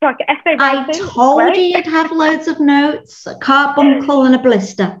 Like I told you you'd have loads of notes, a carbuncle and a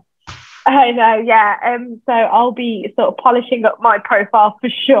blister. I know, yeah. So I'll be sort of polishing up my profile for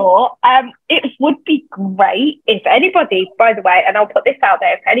sure. It would be great if anybody, by the way, and I'll put this out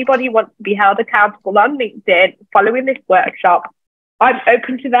there, if anybody wants to be held accountable on LinkedIn following this workshop, I'm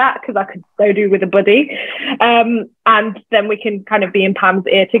open to that because I could so do with a buddy. And then we can kind of be in Pam's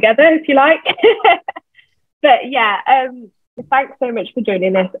ear together, if you like. But yeah, thanks so much for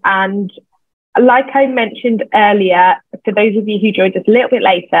joining us. And like I mentioned earlier, for those of you who joined us a little bit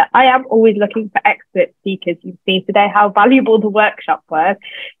later, I am always looking for expert speakers. You've seen today how valuable the workshop was.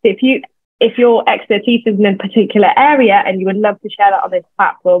 So if your expertise is in a particular area and you would love to share that on this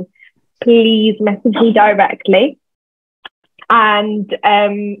platform, please message me directly. And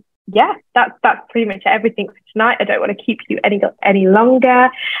yeah, that's pretty much everything for tonight. I don't want to keep you any longer.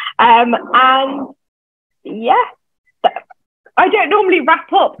 And yeah, I don't normally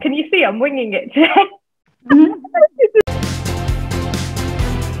wrap up. Can you see I'm winging it today?